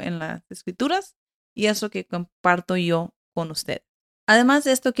escrito en las escrituras y es lo que comparto yo con usted. Además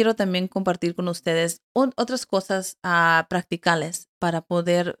de esto, quiero también compartir con ustedes otras cosas practicales para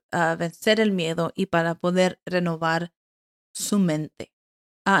poder vencer el miedo y para poder renovar su mente.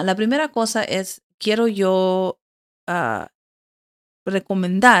 La primera cosa es, quiero yo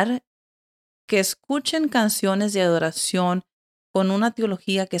recomendar que escuchen canciones de adoración con una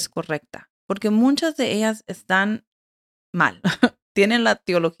teología que es correcta, porque muchas de ellas están mal, tienen la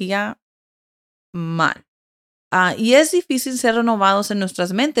teología mal. Y es difícil ser renovados en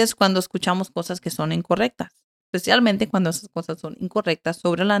nuestras mentes cuando escuchamos cosas que son incorrectas, especialmente cuando esas cosas son incorrectas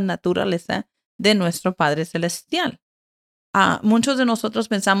sobre la naturaleza de nuestro Padre Celestial. Muchos de nosotros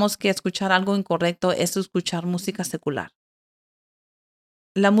pensamos que escuchar algo incorrecto es escuchar música secular.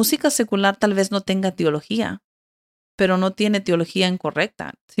 La música secular tal vez no tenga teología, pero no tiene teología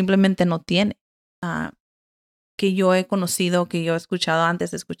incorrecta, simplemente no tiene. Que yo he conocido, que yo he escuchado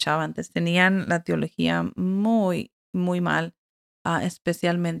antes, escuchaba antes, tenían la teología muy, muy mal,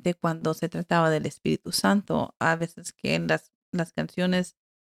 especialmente cuando se trataba del Espíritu Santo. A veces que las canciones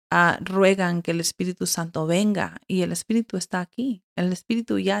ruegan que el Espíritu Santo venga y el Espíritu está aquí, el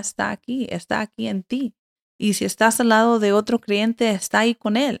Espíritu ya está aquí en ti. Y si estás al lado de otro creyente, está ahí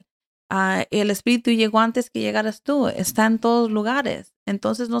con él. El Espíritu llegó antes que llegaras tú, está en todos lugares.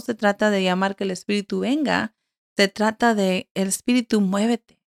 Entonces no se trata de llamar que el Espíritu venga, se trata de el Espíritu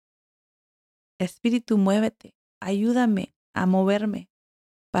muévete. Espíritu muévete, ayúdame a moverme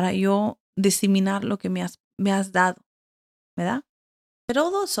para yo diseminar lo que me has dado, ¿verdad? Pero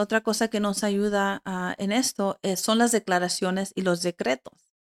otra cosa que nos ayuda en esto son las declaraciones y los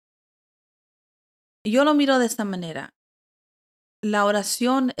decretos. Yo lo miro de esta manera. La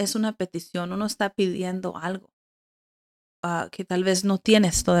oración es una petición, uno está pidiendo algo que tal vez no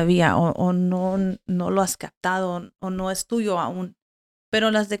tienes todavía o no lo has captado o no es tuyo aún.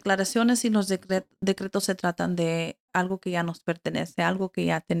 Pero las declaraciones y los decretos se tratan de algo que ya nos pertenece, algo que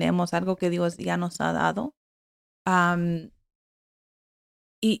ya tenemos, algo que Dios ya nos ha dado.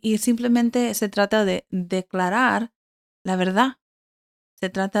 Y simplemente se trata de declarar la verdad. Se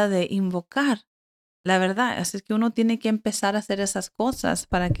trata de invocar la verdad. Así es que uno tiene que empezar a hacer esas cosas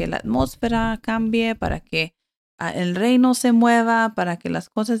para que la atmósfera cambie, para que el reino se mueva, para que las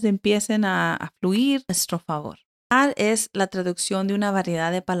cosas empiecen a fluir a nuestro favor. Es la traducción de una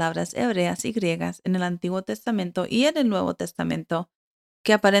variedad de palabras hebreas y griegas en el Antiguo Testamento y en el Nuevo Testamento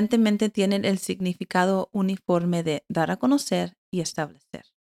que aparentemente tienen el significado uniforme de dar a conocer y establecer.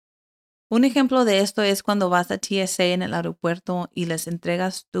 Un ejemplo de esto es cuando vas a TSA en el aeropuerto y les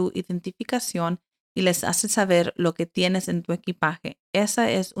entregas tu identificación y les haces saber lo que tienes en tu equipaje.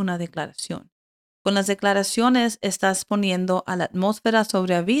 Esa es una declaración. Con las declaraciones estás poniendo a la atmósfera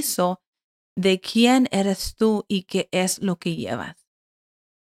sobre aviso de quién eres tú y qué es lo que llevas.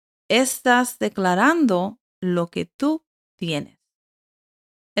 Estás declarando lo que tú tienes.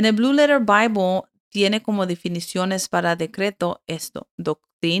 En el Blue Letter Bible tiene como definiciones para decreto esto: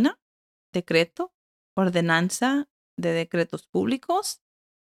 doctrina, decreto, ordenanza de decretos públicos,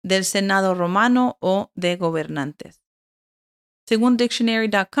 del Senado romano o de gobernantes. Según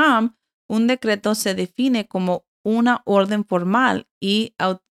dictionary.com, un decreto se define como una orden formal y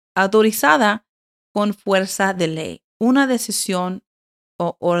autorizada con fuerza de ley, una decisión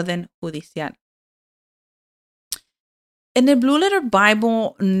o orden judicial. En el Blue Letter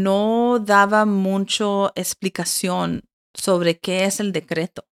Bible no daba mucha explicación sobre qué es el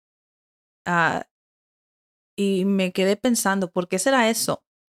decreto. Y me quedé pensando, ¿por qué será eso?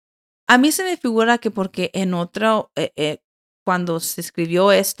 A mí se me figura que porque en otro, cuando se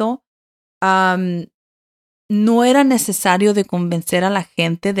escribió esto, no era necesario de convencer a la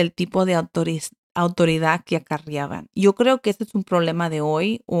gente del tipo de autoridad que acarreaban. Yo creo que este es un problema de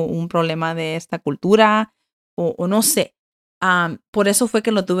hoy o un problema de esta cultura o no sé. Por eso fue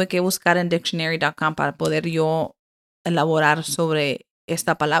que lo tuve que buscar en dictionary.com para poder yo elaborar sobre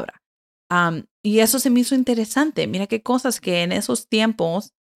esta palabra. Y eso se me hizo interesante. Mira qué cosas que en esos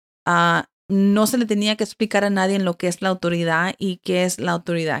tiempos no se le tenía que explicar a nadie en lo que es la autoridad y qué es la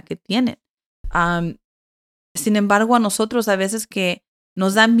autoridad que tienen. Sin embargo, a nosotros a veces que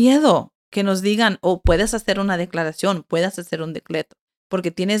nos da miedo que nos digan, puedes hacer una declaración, puedes hacer un decreto,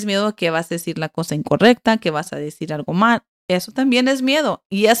 porque tienes miedo que vas a decir la cosa incorrecta, que vas a decir algo mal. Eso también es miedo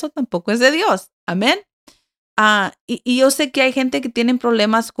y eso tampoco es de Dios. Amén. Y yo sé que hay gente que tiene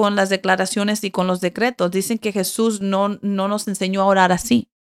problemas con las declaraciones y con los decretos. Dicen que Jesús no nos enseñó a orar así.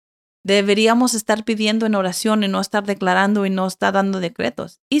 Deberíamos estar pidiendo en oración y no estar declarando y no estar dando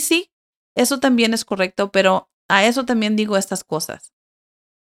decretos. Y sí, eso también es correcto, pero a eso también digo estas cosas.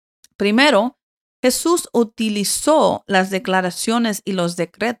 Primero, Jesús utilizó las declaraciones y los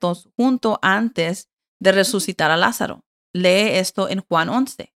decretos junto antes de resucitar a Lázaro. Lee esto en Juan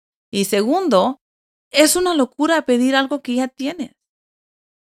 11. Y segundo, es una locura pedir algo que ya tienes.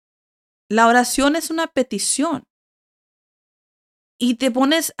 La oración es una petición. Y te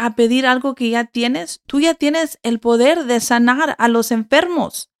pones a pedir algo que ya tienes, tú ya tienes el poder de sanar a los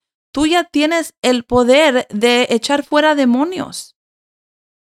enfermos. Tú ya tienes el poder de echar fuera demonios.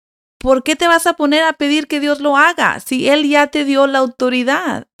 ¿Por qué te vas a poner a pedir que Dios lo haga si Él ya te dio la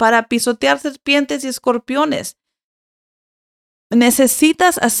autoridad para pisotear serpientes y escorpiones?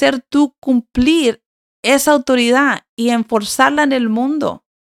 Necesitas hacer tú cumplir esa autoridad y enforzarla en el mundo.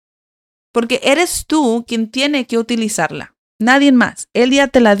 Porque eres tú quien tiene que utilizarla. Nadie más. Él ya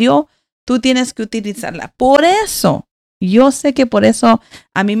te la dio, tú tienes que utilizarla. Por eso, yo sé que por eso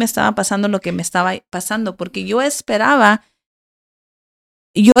a mí me estaba pasando lo que me estaba pasando, porque yo estaba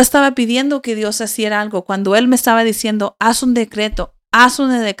pidiendo que Dios hiciera algo. Cuando Él me estaba diciendo, haz un decreto, haz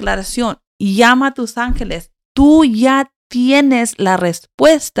una declaración, llama a tus ángeles, tú ya tienes la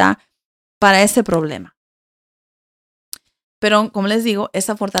respuesta para ese problema. Pero como les digo,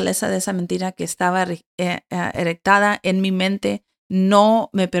 esa fortaleza de esa mentira que estaba erectada en mi mente no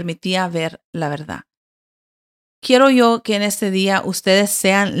me permitía ver la verdad. Quiero yo que en este día ustedes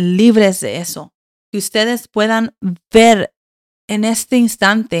sean libres de eso, que ustedes puedan ver en este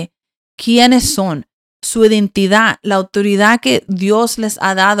instante quiénes son, su identidad, la autoridad que Dios les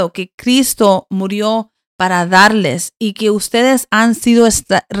ha dado, que Cristo murió para darles y que ustedes han sido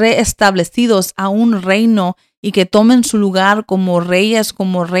reestablecidos a un reino y que tomen su lugar como reyes,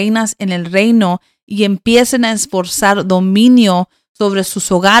 como reinas en el reino y empiecen a esforzar dominio sobre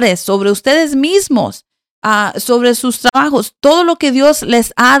sus hogares, sobre ustedes mismos, sobre sus trabajos, todo lo que Dios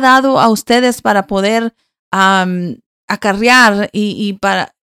les ha dado a ustedes para poder acarrear y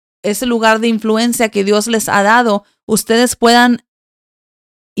para ese lugar de influencia que Dios les ha dado, ustedes puedan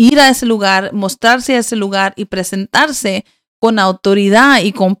ir a ese lugar, mostrarse a ese lugar y presentarse con autoridad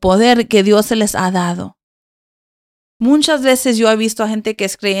y con poder que Dios se les ha dado. Muchas veces yo he visto a gente que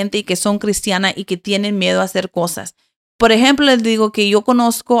es creyente y que son cristiana y que tienen miedo a hacer cosas. Por ejemplo, les digo que yo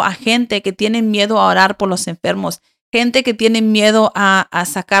conozco a gente que tiene miedo a orar por los enfermos, gente que tiene miedo a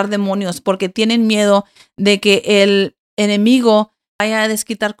sacar demonios porque tienen miedo de que el enemigo vaya a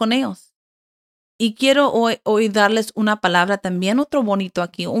desquitar con ellos. Y quiero hoy darles una palabra también, otro bonito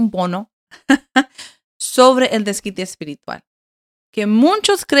aquí, un bono, sobre el desquite espiritual. Que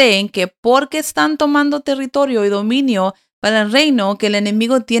muchos creen que porque están tomando territorio y dominio para el reino, que el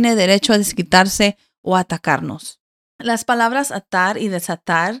enemigo tiene derecho a desquitarse o a atacarnos. Las palabras atar y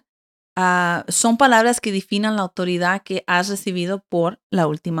desatar son palabras que definen la autoridad que has recibido por la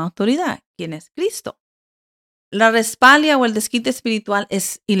última autoridad, quien es Cristo. La respalia o el desquite espiritual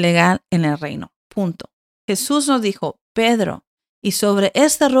es ilegal en el reino. Punto. Jesús nos dijo, Pedro, y sobre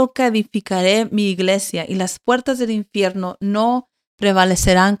esta roca edificaré mi iglesia y las puertas del infierno no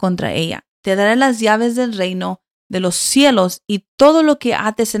prevalecerán contra ella. Te daré las llaves del reino de los cielos, y todo lo que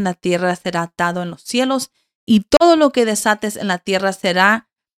ates en la tierra será atado en los cielos, y todo lo que desates en la tierra será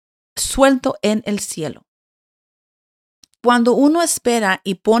suelto en el cielo. Cuando uno espera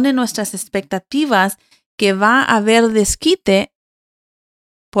y pone nuestras expectativas que va a haber desquite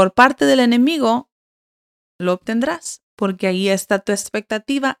por parte del enemigo, lo obtendrás, porque ahí está tu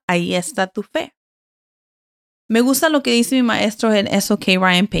expectativa, ahí está tu fe. Me gusta lo que dice mi maestro en eso, K.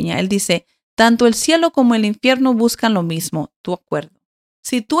 Ryan Peña. Él dice, tanto el cielo como el infierno buscan lo mismo, tu acuerdo.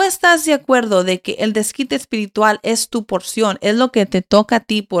 Si tú estás de acuerdo de que el desquite espiritual es tu porción, es lo que te toca a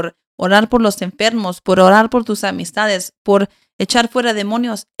ti por orar por los enfermos, por orar por tus amistades, por echar fuera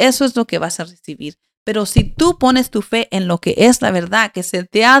demonios, eso es lo que vas a recibir. Pero si tú pones tu fe en lo que es la verdad, que se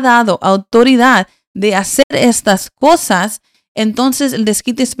te ha dado autoridad de hacer estas cosas, entonces el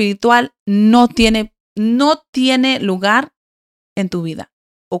desquite espiritual no tiene lugar en tu vida,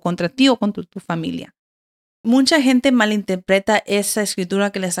 o contra ti o contra tu familia. Mucha gente malinterpreta esa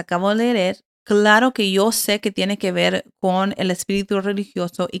escritura que les acabo de leer. Claro que yo sé que tiene que ver con el espíritu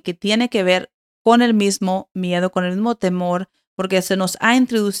religioso y que tiene que ver con el mismo miedo, con el mismo temor, porque se nos ha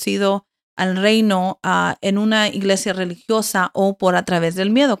introducido al reino en una iglesia religiosa o por a través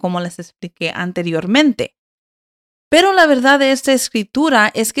del miedo, como les expliqué anteriormente. Pero la verdad de esta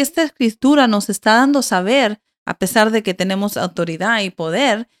escritura es que esta escritura nos está dando a saber, a pesar de que tenemos autoridad y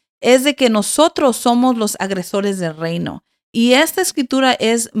poder, es de que nosotros somos los agresores del reino. Y esta escritura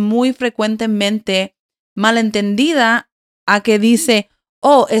es muy frecuentemente malentendida a que dice,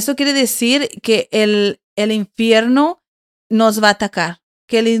 oh, eso quiere decir que el infierno nos va a atacar,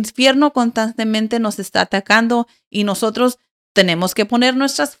 que el infierno constantemente nos está atacando y nosotros tenemos que poner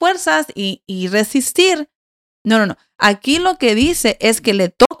nuestras fuerzas y resistir. No. Aquí lo que dice es que le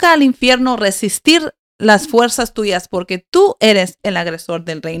toca al infierno resistir las fuerzas tuyas porque tú eres el agresor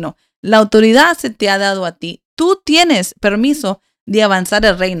del reino. La autoridad se te ha dado a ti. Tú tienes permiso de avanzar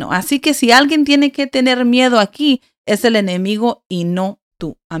el reino. Así que si alguien tiene que tener miedo aquí, es el enemigo y no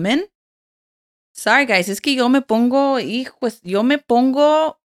tú. Amén. Sorry, guys, es que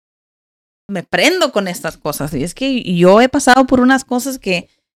me prendo con estas cosas. Y es que yo he pasado por unas cosas que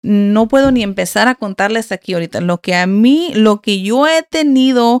no puedo ni empezar a contarles aquí ahorita. Lo que yo he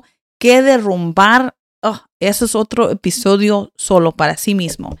tenido que derrumbar, eso es otro episodio solo para sí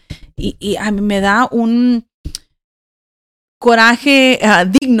mismo. Y a mí me da un coraje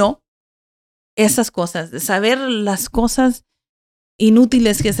digno esas cosas, de saber las cosas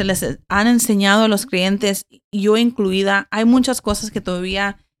inútiles que se les han enseñado a los creyentes, yo incluida. Hay muchas cosas que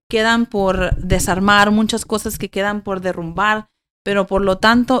todavía quedan por desarmar, muchas cosas que quedan por derrumbar, pero por lo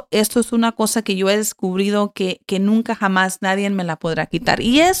tanto, esto es una cosa que yo he descubrido que nunca jamás nadie me la podrá quitar.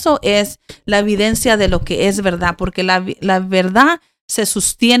 Y eso es la evidencia de lo que es verdad, porque la verdad se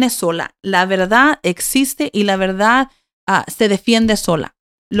sostiene sola, la verdad existe y la verdad se defiende sola.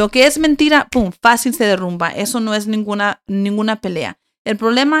 Lo que es mentira, pum, fácil se derrumba. Eso no es ninguna pelea. El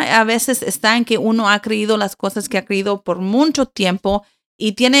problema a veces está en que uno ha creído las cosas que ha creído por mucho tiempo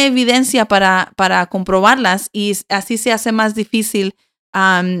y tiene evidencia para comprobarlas y así se hace más difícil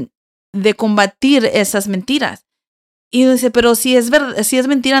de combatir esas mentiras. Y dice, pero si es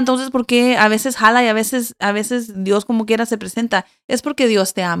mentira, entonces ¿por qué a veces jala y a veces Dios como quiera se presenta? Es porque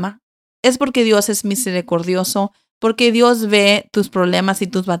Dios te ama, es porque Dios es misericordioso, porque Dios ve tus problemas y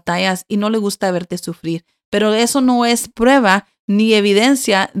tus batallas y no le gusta verte sufrir. Pero eso no es prueba ni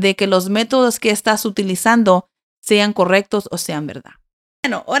evidencia de que los métodos que estás utilizando sean correctos o sean verdad.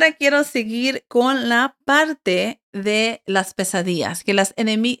 Bueno, ahora quiero seguir con la parte de las pesadillas, que las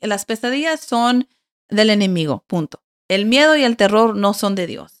pesadillas son del enemigo, punto. El miedo y el terror no son de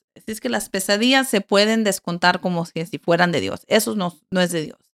Dios. Así es que las pesadillas se pueden descontar como si fueran de Dios. Eso no es de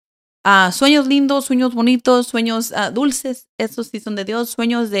Dios. Sueños lindos, sueños bonitos, sueños dulces, esos sí son de Dios.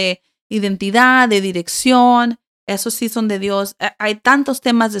 Sueños de identidad, de dirección, esos sí son de Dios. Hay tantos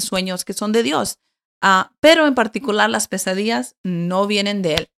temas de sueños que son de Dios. Pero en particular las pesadillas no vienen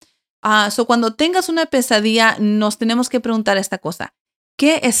de Él. Cuando tengas una pesadilla, nos tenemos que preguntar esta cosa.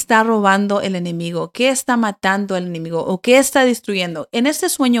 ¿Qué está robando el enemigo? ¿Qué está matando el enemigo? ¿O qué está destruyendo? En este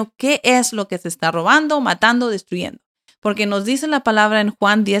sueño, ¿qué es lo que se está robando, matando, destruyendo? Porque nos dice la palabra en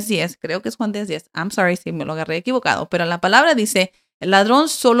Juan 10:10, creo que es Juan 10:10. I'm sorry si me lo agarré equivocado, pero la palabra dice, el ladrón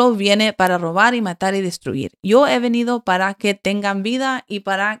solo viene para robar y matar y destruir. Yo he venido para que tengan vida y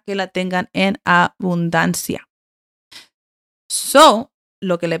para que la tengan en abundancia.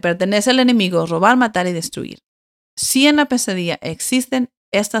 Lo que le pertenece al enemigo es robar, matar y destruir. Si en la pesadilla existen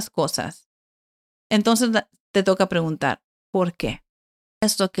estas cosas, entonces te toca preguntar, ¿por qué?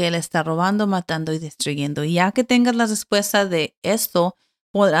 Esto que él está robando, matando y destruyendo. Y ya que tengas la respuesta de esto,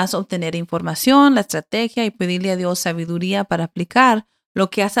 Podrás obtener información, la estrategia y pedirle a Dios sabiduría para aplicar lo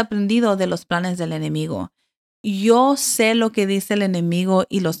que has aprendido de los planes del enemigo. Yo sé lo que dice el enemigo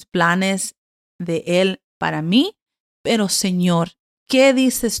y los planes de él para mí, pero Señor, ¿qué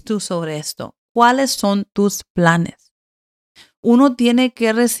dices tú sobre esto? ¿Cuáles son tus planes? Uno tiene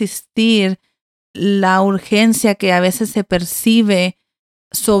que resistir la urgencia que a veces se percibe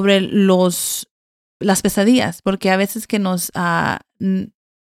sobre las pesadillas, porque a veces que nos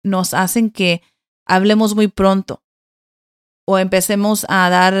hacen que hablemos muy pronto o empecemos a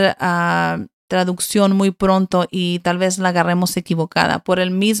dar traducción muy pronto y tal vez la agarremos equivocada. Por la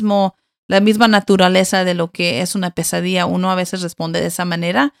misma naturaleza de lo que es una pesadilla, uno a veces responde de esa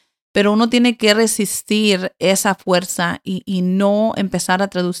manera, pero uno tiene que resistir esa fuerza y no empezar a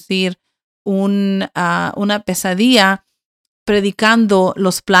traducir una pesadilla predicando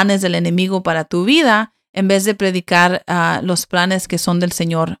los planes del enemigo para tu vida en vez de predicar los planes que son del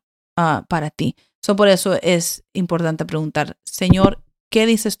Señor para ti. Por eso es importante preguntar, Señor, ¿qué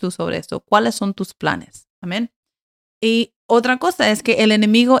dices tú sobre esto? ¿Cuáles son tus planes? Amén. Y otra cosa es que el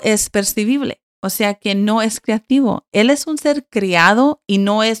enemigo es percibible, o sea que no es creativo. Él es un ser creado y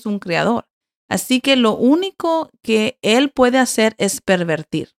no es un creador. Así que lo único que él puede hacer es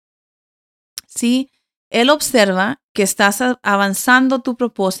pervertir. Si él observa que estás avanzando tu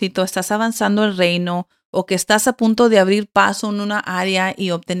propósito, estás avanzando el reino o que estás a punto de abrir paso en una área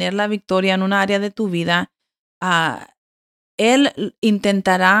y obtener la victoria en una área de tu vida, él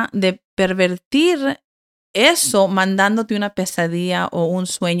intentará de pervertir eso mandándote una pesadilla o un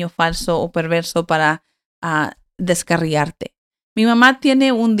sueño falso o perverso para descarriarte. Mi mamá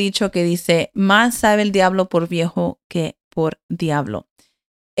tiene un dicho que dice, más sabe el diablo por viejo que por diablo.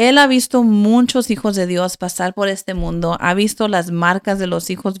 Él ha visto muchos hijos de Dios pasar por este mundo, ha visto las marcas de los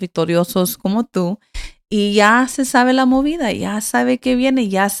hijos victoriosos como tú y ya se sabe la movida, ya sabe qué viene,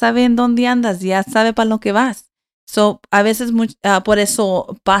 ya sabe en dónde andas, ya sabe para lo que vas. A veces por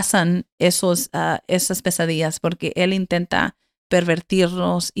eso pasan esas pesadillas, porque él intenta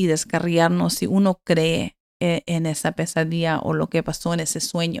pervertirnos y descarriarnos si uno cree en esa pesadilla o lo que pasó en ese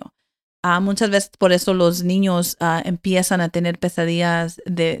sueño. Muchas veces por eso los niños empiezan a tener pesadillas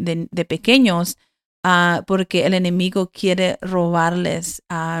de pequeños, porque el enemigo quiere robarles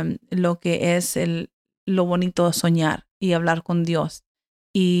lo que es lo bonito de soñar y hablar con Dios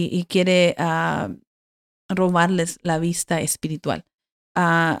y quiere robarles la vista espiritual.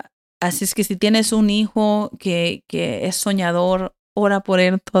 Así es que si tienes un hijo que es soñador, ora por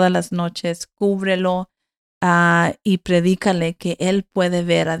él todas las noches, cúbrelo. Y predícale que él puede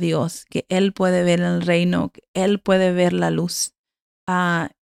ver a Dios, que él puede ver el reino, que él puede ver la luz.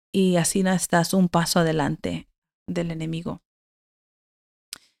 Y así no estás un paso adelante del enemigo.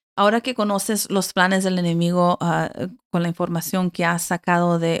 Ahora que conoces los planes del enemigo con la información que has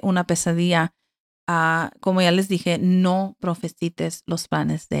sacado de una pesadilla, como ya les dije, no profetices los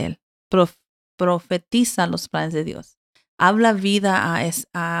planes de él. Profetiza los planes de Dios. Habla vida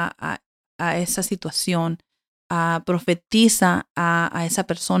a esa situación. Profetiza a esa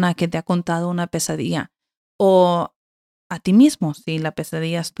persona que te ha contado una pesadilla o a ti mismo si la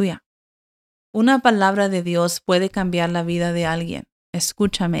pesadilla es tuya. Una palabra de Dios puede cambiar la vida de alguien.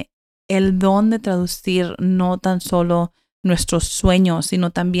 Escúchame, el don de traducir no tan solo nuestros sueños,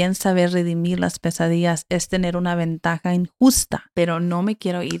 sino también saber redimir las pesadillas es tener una ventaja injusta. Pero no me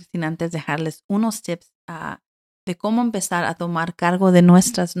quiero ir sin antes dejarles unos tips de cómo empezar a tomar cargo de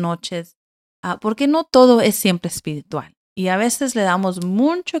nuestras noches, porque no todo es siempre espiritual. Y a veces le damos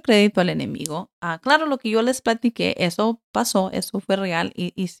mucho crédito al enemigo. Claro, lo que yo les platiqué, eso pasó, eso fue real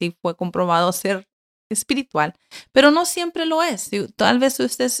y sí fue comprobado ser espiritual, pero no siempre lo es. Tal vez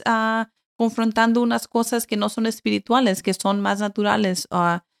usted estés confrontando unas cosas que no son espirituales, que son más naturales.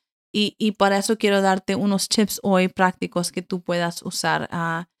 Y para eso quiero darte unos tips hoy prácticos que tú puedas usar.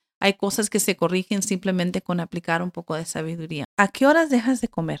 Hay cosas que se corrigen simplemente con aplicar un poco de sabiduría. ¿A qué horas dejas de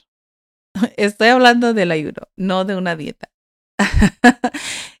comer? Estoy hablando del ayuno, no de una dieta.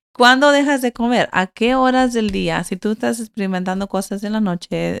 ¿Cuándo dejas de comer? ¿A qué horas del día? Si tú estás experimentando cosas en la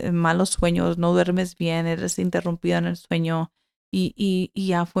noche, malos sueños, no duermes bien, eres interrumpido en el sueño y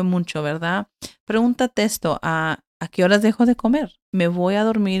ya fue mucho, ¿verdad? Pregúntate esto, ¿a qué horas dejo de comer? Me voy a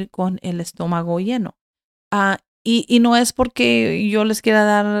dormir con el estómago lleno. Y no es porque yo les quiera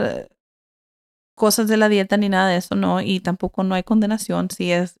dar cosas de la dieta ni nada de eso, no, y tampoco no hay condenación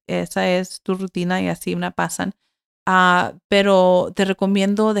si esa es tu rutina y así una pasan. Pero te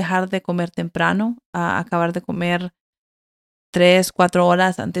recomiendo dejar de comer temprano, acabar de comer 3, 4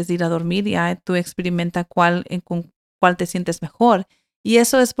 horas antes de ir a dormir. Ya tú experimenta con cuál te sientes mejor. Y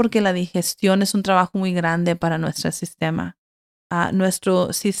eso es porque la digestión es un trabajo muy grande para nuestro sistema.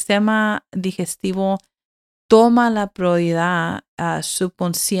 nuestro sistema digestivo toma la prioridad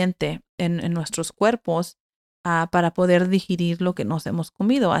subconsciente en nuestros cuerpos para poder digerir lo que nos hemos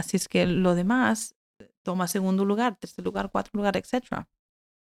comido. Así es que lo demás toma segundo lugar, tercer lugar, cuarto lugar, etcétera.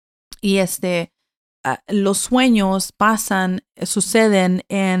 Y los sueños suceden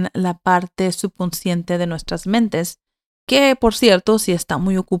en la parte subconsciente de nuestras mentes, que por cierto, si está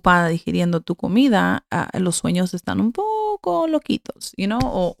muy ocupada digiriendo tu comida, los sueños están un poco loquitos,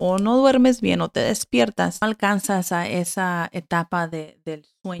 o no duermes bien o te despiertas, no alcanzas a esa etapa del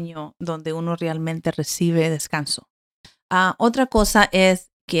sueño donde uno realmente recibe descanso. Otra cosa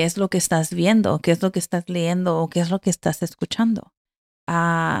es qué es lo que estás viendo, qué es lo que estás leyendo o qué es lo que estás escuchando.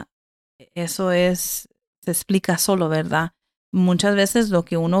 Eso se explica solo, ¿verdad? Muchas veces lo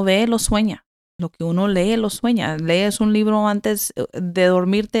que uno ve lo sueña, lo que uno lee lo sueña. Lees un libro antes de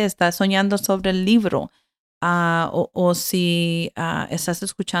dormirte, estás soñando sobre el libro. O si estás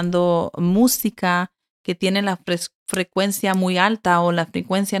escuchando música que tiene la frecuencia muy alta o la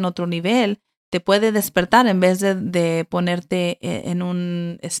frecuencia en otro nivel, te puede despertar en vez de ponerte en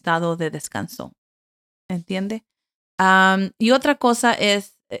un estado de descanso. ¿Entiende? Y otra cosa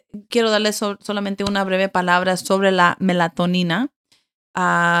es, quiero darles solamente una breve palabra sobre la melatonina.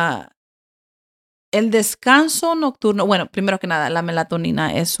 El descanso nocturno, bueno, primero que nada, la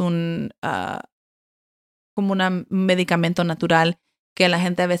melatonina es como un medicamento natural que la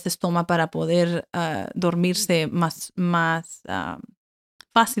gente a veces toma para poder dormirse más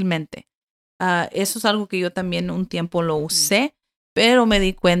fácilmente. Eso es algo que yo también un tiempo lo usé, pero me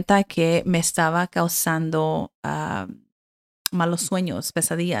di cuenta que me estaba causando malos sueños,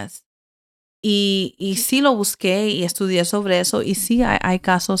 pesadillas. Y sí lo busqué y estudié sobre eso y sí hay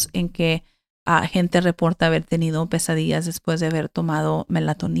casos en que gente reporta haber tenido pesadillas después de haber tomado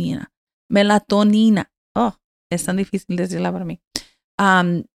melatonina. Melatonina. Oh, es tan difícil decirla para mí.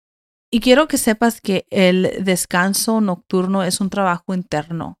 Y quiero que sepas que el descanso nocturno es un trabajo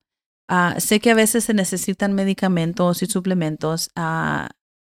interno. Sé que a veces se necesitan medicamentos y suplementos,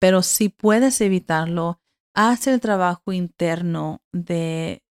 pero si puedes evitarlo, haz el trabajo interno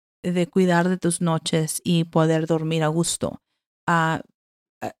de cuidar de tus noches y poder dormir a gusto, ah,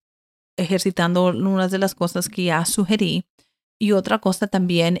 ah, ejercitando una de las cosas que ya sugerí. Y otra cosa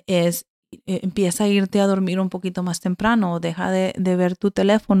también es empieza a irte a dormir un poquito más temprano, deja de ver tu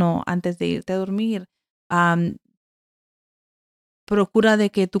teléfono antes de irte a dormir. Procura de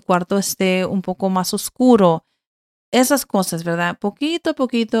que tu cuarto esté un poco más oscuro. Esas cosas, ¿verdad? Poquito a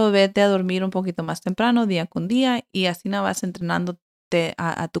poquito vete a dormir un poquito más temprano, día con día, y así no vas entrenándote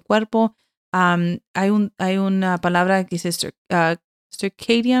a tu cuerpo. Hay una palabra que dice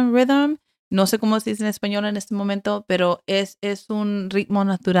circadian rhythm. No sé cómo se dice en español en este momento, pero es un ritmo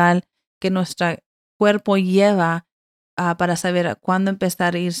natural que nuestro cuerpo lleva para saber cuándo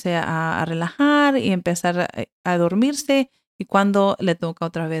empezar a irse a relajar y empezar a dormirse y cuándo le toca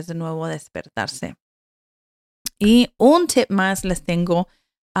otra vez de nuevo despertarse. Y un tip más les tengo.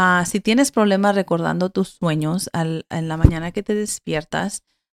 Si tienes problemas recordando tus sueños en la mañana que te despiertas,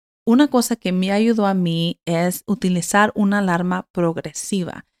 una cosa que me ayudó a mí es utilizar una alarma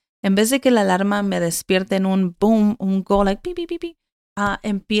progresiva. En vez de que la alarma me despierte en un boom, un go, like pi, pi, pi, pi,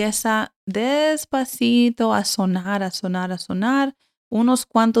 empieza despacito a sonar, a sonar, a sonar unos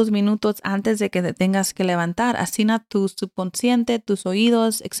cuantos minutos antes de que te tengas que levantar. Así tu subconsciente, tus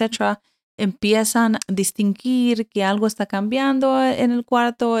oídos, etcétera, empiezan a distinguir que algo está cambiando en el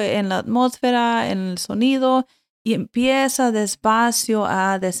cuarto, en la atmósfera, en el sonido, y empieza despacio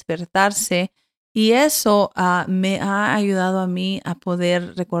a despertarse. Y eso me ha ayudado a mí a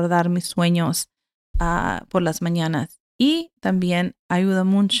poder recordar mis sueños por las mañanas. Y también ayuda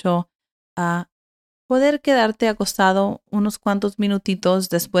mucho a poder quedarte acostado unos cuantos minutitos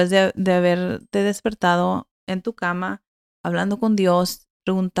después de haberte despertado en tu cama, hablando con Dios,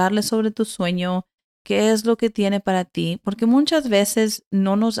 preguntarle sobre tu sueño, qué es lo que tiene para ti, porque muchas veces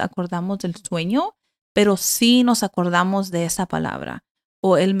no nos acordamos del sueño, pero sí nos acordamos de esa palabra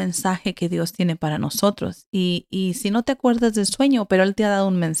o el mensaje que Dios tiene para nosotros. Y si no te acuerdas del sueño, pero Él te ha dado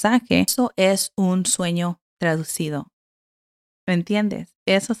un mensaje, eso es un sueño traducido. ¿Me entiendes?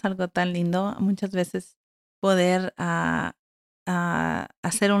 Eso es algo tan lindo. Muchas veces poder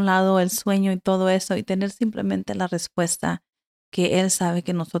hacer a un lado el sueño y todo eso y tener simplemente la respuesta que Él sabe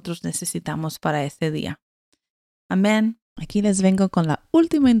que nosotros necesitamos para ese día. Amén. Aquí les vengo con la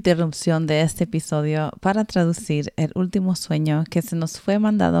última interrupción de este episodio para traducir el último sueño que se nos fue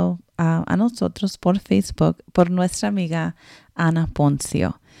mandado a nosotros por Facebook por nuestra amiga Ana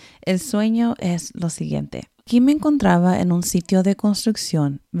Poncio. El sueño es lo siguiente. Aquí me encontraba en un sitio de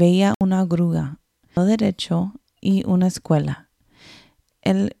construcción. Veía una grúa, lo derecho y una escuela.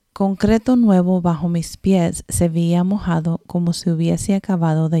 El concreto nuevo bajo mis pies se veía mojado como si hubiese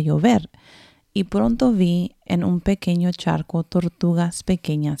acabado de llover, y pronto vi en un pequeño charco tortugas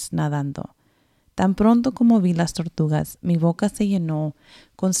pequeñas nadando. Tan pronto como vi las tortugas, mi boca se llenó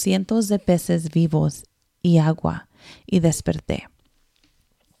con cientos de peces vivos y agua, y desperté.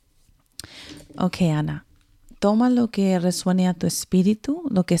 Ok, Ana, toma lo que resuene a tu espíritu,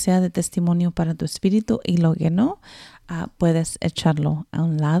 lo que sea de testimonio para tu espíritu, y lo que no, puedes echarlo a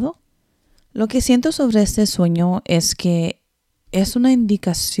un lado. Lo que siento sobre este sueño es que es una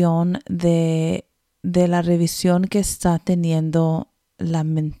indicación de la revisión que está teniendo la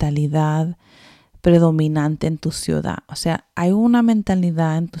mentalidad predominante en tu ciudad. O sea, hay una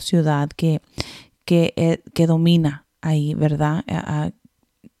mentalidad en tu ciudad que domina ahí, ¿verdad?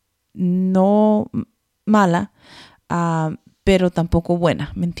 No mala, pero tampoco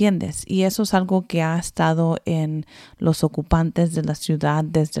buena, ¿me entiendes? Y eso es algo que ha estado en los ocupantes de la ciudad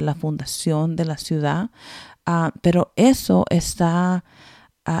desde la fundación de la ciudad, pero eso está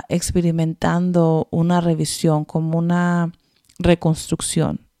experimentando una revisión, como una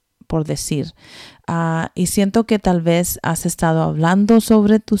reconstrucción, por decir. Y siento que tal vez has estado hablando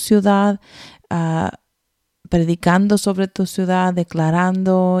sobre tu ciudad, predicando sobre tu ciudad,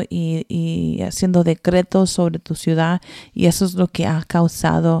 declarando y haciendo decretos sobre tu ciudad, y eso es lo que ha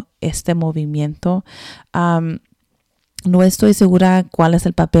causado este movimiento. No estoy segura cuál es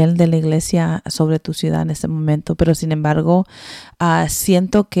el papel de la iglesia sobre tu ciudad en este momento, pero sin embargo,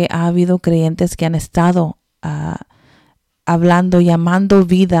 siento que ha habido creyentes que han estado hablando, llamando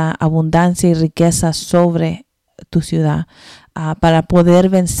vida, abundancia y riqueza sobre tu ciudad, para poder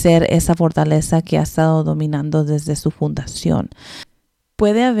vencer esa fortaleza que ha estado dominando desde su fundación.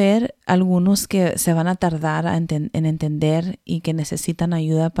 Puede haber algunos que se van a tardar en entender y que necesitan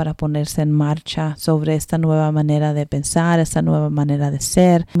ayuda para ponerse en marcha sobre esta nueva manera de pensar, esta nueva manera de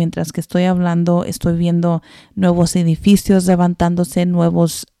ser. Mientras que estoy hablando, estoy viendo nuevos edificios levantándose,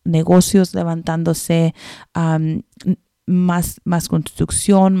 nuevos negocios levantándose, más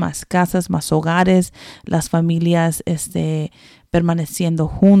construcción, más casas, más hogares, las familias permaneciendo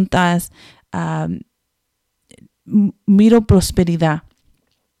juntas. Miro prosperidad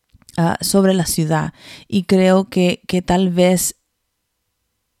sobre la ciudad, y creo que tal vez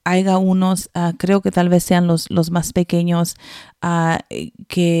haya unos, creo que tal vez sean los más pequeños,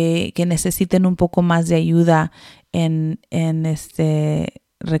 que necesiten un poco más de ayuda en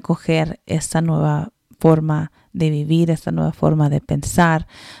recoger esta nueva forma de vivir, esta nueva forma de pensar.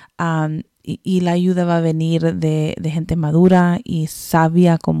 Y la ayuda va a venir de gente madura y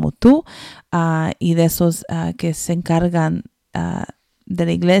sabia como tú, y de esos que se encargan de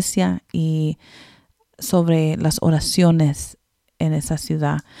la iglesia y sobre las oraciones en esa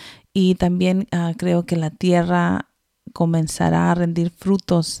ciudad. Y también creo que la tierra comenzará a rendir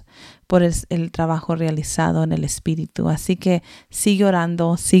frutos por el trabajo realizado en el espíritu. Así que sigue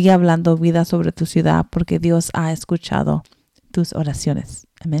orando, sigue hablando vida sobre tu ciudad, porque Dios ha escuchado tus oraciones.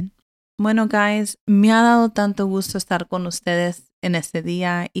 Amén. Bueno, guys, me ha dado tanto gusto estar con ustedes en este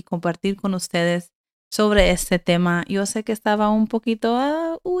día y compartir con ustedes sobre este tema. Yo sé que estaba un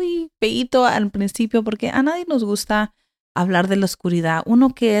poquito, feíto al principio, porque a nadie nos gusta hablar de la oscuridad. Uno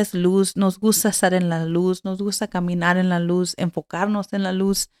que es luz, nos gusta estar en la luz, nos gusta caminar en la luz, enfocarnos en la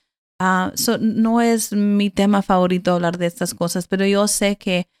luz. No es mi tema favorito hablar de estas cosas, pero yo sé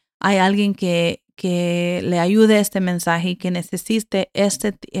que hay alguien que le ayude este mensaje y que necesite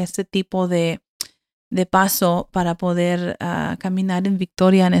este tipo de paso para poder caminar en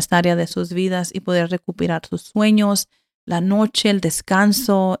victoria en esta área de sus vidas y poder recuperar sus sueños, la noche, el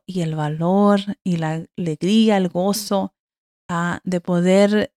descanso y el valor y la alegría, el gozo de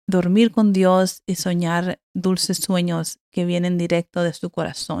poder dormir con Dios y soñar dulces sueños que vienen directo de su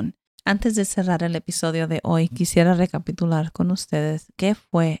corazón. Antes de cerrar el episodio de hoy, quisiera recapitular con ustedes qué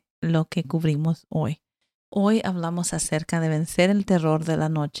fue lo que cubrimos hoy. Hoy hablamos acerca de vencer el terror de la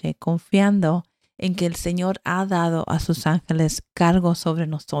noche, confiando en que el Señor ha dado a sus ángeles cargo sobre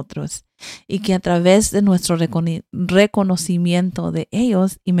nosotros, y que a través de nuestro reconocimiento de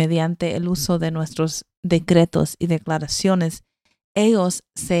ellos y mediante el uso de nuestros decretos y declaraciones, ellos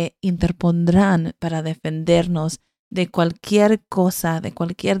se interpondrán para defendernos de cualquier cosa, de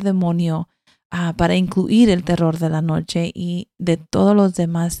cualquier demonio, para incluir el terror de la noche y de todos los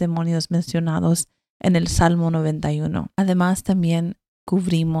demás demonios mencionados en el Salmo 91. Además, también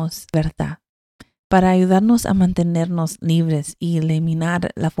cubrimos verdad para ayudarnos a mantenernos libres y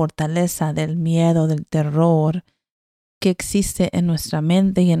eliminar la fortaleza del miedo, del terror que existe en nuestra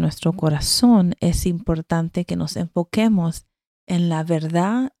mente y en nuestro corazón. Es importante que nos enfoquemos en la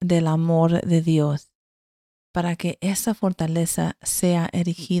verdad del amor de Dios para que esa fortaleza sea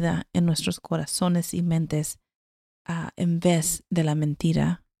erigida en nuestros corazones y mentes en vez de la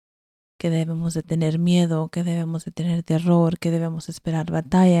mentira, que debemos de tener miedo, que debemos de tener terror, que debemos esperar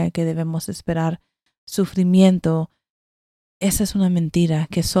batalla, que debemos esperar sufrimiento. Esa es una mentira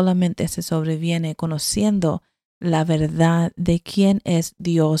que solamente se sobreviene conociendo la verdad de quién es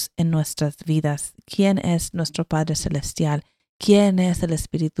Dios en nuestras vidas, quién es nuestro Padre Celestial, quién es el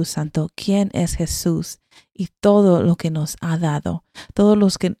Espíritu Santo, quién es Jesús y todo lo que nos ha dado, todo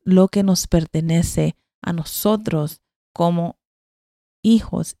lo que nos pertenece a nosotros como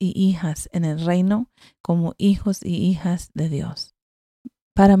hijos y hijas en el reino, como hijos y hijas de Dios.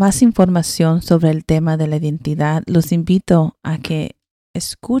 Para más información sobre el tema de la identidad, los invito a que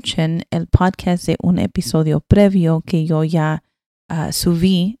escuchen el podcast de un episodio previo que yo ya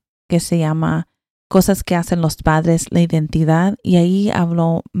subí, que se llama Cosas que hacen los padres, la identidad, y ahí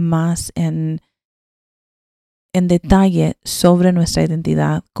hablo más en detalle sobre nuestra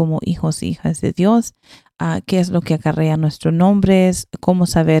identidad como hijos e hijas de Dios, qué es lo que acarrea nuestros nombres, cómo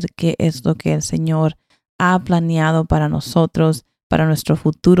saber qué es lo que el Señor ha planeado para nosotros, para nuestro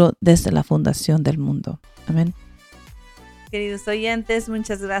futuro desde la fundación del mundo. Amén. Queridos oyentes,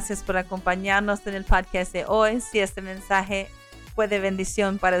 muchas gracias por acompañarnos en el podcast de hoy. Si este mensaje fue de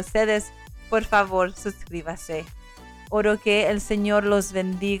bendición para ustedes, por favor, suscríbase. Oro que el Señor los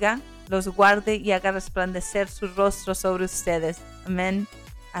bendiga, los guarde y haga resplandecer su rostro sobre ustedes. Amén.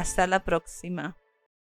 Hasta la próxima.